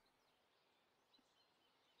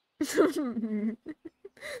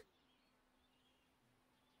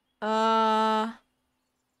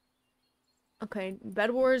 Okay,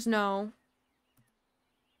 Bedwars, no.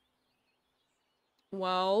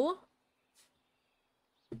 Well.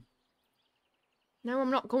 Now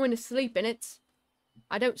I'm not going to sleep in it.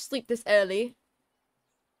 I don't sleep this early.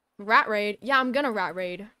 Rat raid? Yeah, I'm gonna rat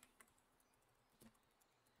raid.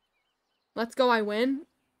 Let's go, I win.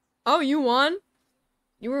 Oh, you won?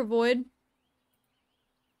 You were void.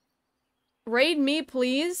 Raid me,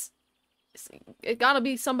 please. It gotta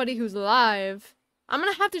be somebody who's live. I'm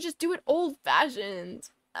gonna have to just do it old-fashioned.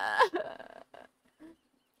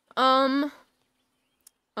 I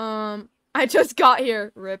just got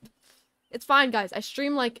here. Rip. It's fine, guys. I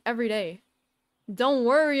stream, like, every day. Don't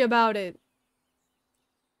worry about it.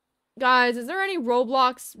 Guys, is there any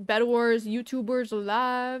Roblox Bedwars YouTubers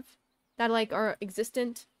alive that, like, are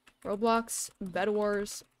existent? Roblox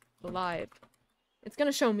Bedwars live. It's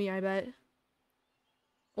gonna show me, I bet.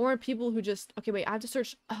 Or people who just... Okay, wait. I have to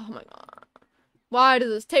search... Oh, my God. Why does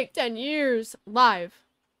this take 10 years? Live.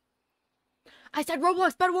 I said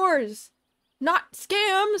Roblox Bedwars! Not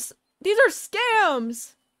scams! These are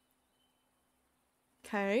scams!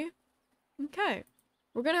 Okay. Okay.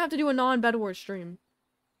 We're gonna have to do a non-Bedwars stream.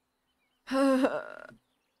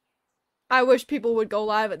 I wish people would go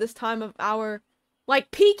live at this time of hour. Like,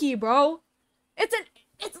 peaky, bro. It's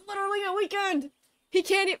literally a weekend. He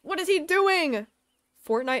can't what is he doing?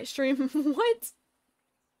 Fortnite stream? What?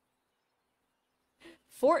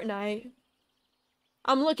 Fortnite?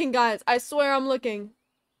 I'm looking, guys. I swear I'm looking.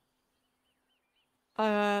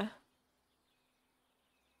 Nah.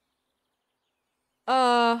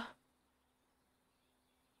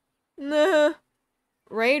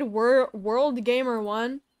 Raid World Gamer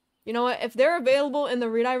 1. You know what? If they're available in the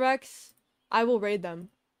redirects, I will raid them.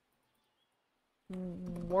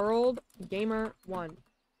 World Gamer 1.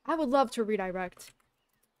 I would love to redirect.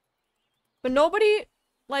 But nobody,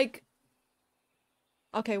 like...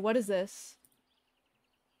 Okay, what is this?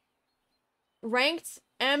 Ranked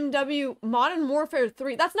MW Modern Warfare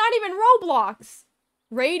 3. That's not even Roblox!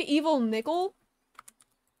 Raid Evil Nickel?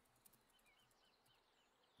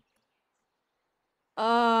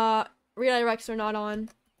 Redirects are not on.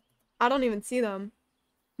 I don't even see them.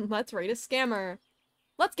 Let's raid a scammer.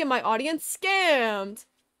 Let's get my audience scammed!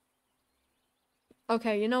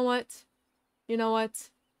 Okay, you know what? You know what?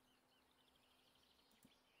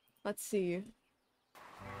 Let's see.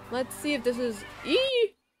 Let's see if this is...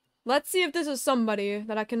 Let's see if this is somebody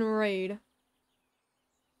that I can raid.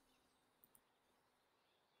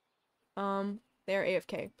 They're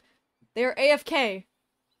AFK. They're AFK!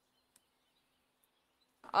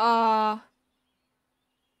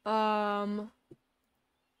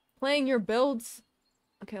 Playing your builds?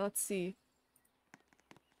 Okay, let's see.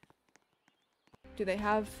 Do they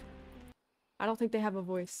have... I don't think they have a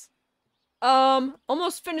voice.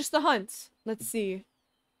 Almost finished the hunt. Let's see.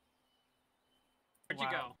 Where'd you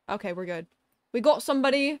go? Okay, we're good. We got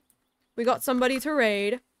somebody to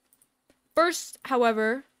raid. First,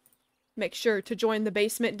 however, make sure to join the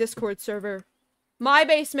basement Discord server. My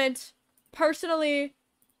basement. Personally,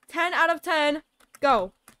 10 out of 10.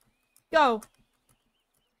 Go. Go.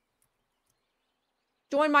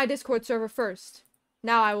 Join my Discord server first.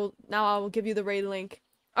 Now I will give you the raid link.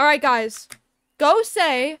 Alright, guys. Go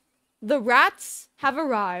say, the rats have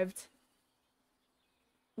arrived.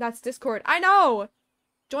 That's Discord. I know!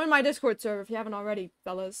 Join my Discord server if you haven't already,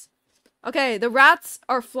 fellas. Okay, the rats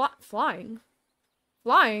are flying.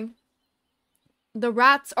 Flying? The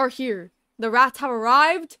rats are here. The rats have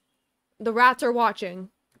arrived. The rats are watching.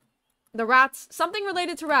 The rats... Something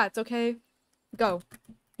related to rats, okay? Go.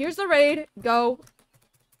 Here's the raid. Go.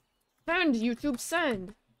 Send, YouTube,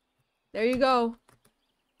 send. There you go.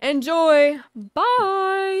 Enjoy.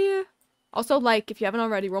 Bye. Also, like, if you haven't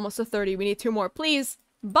already, we're almost to 30. We need 2 more. Please.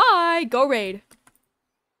 Bye. Go raid.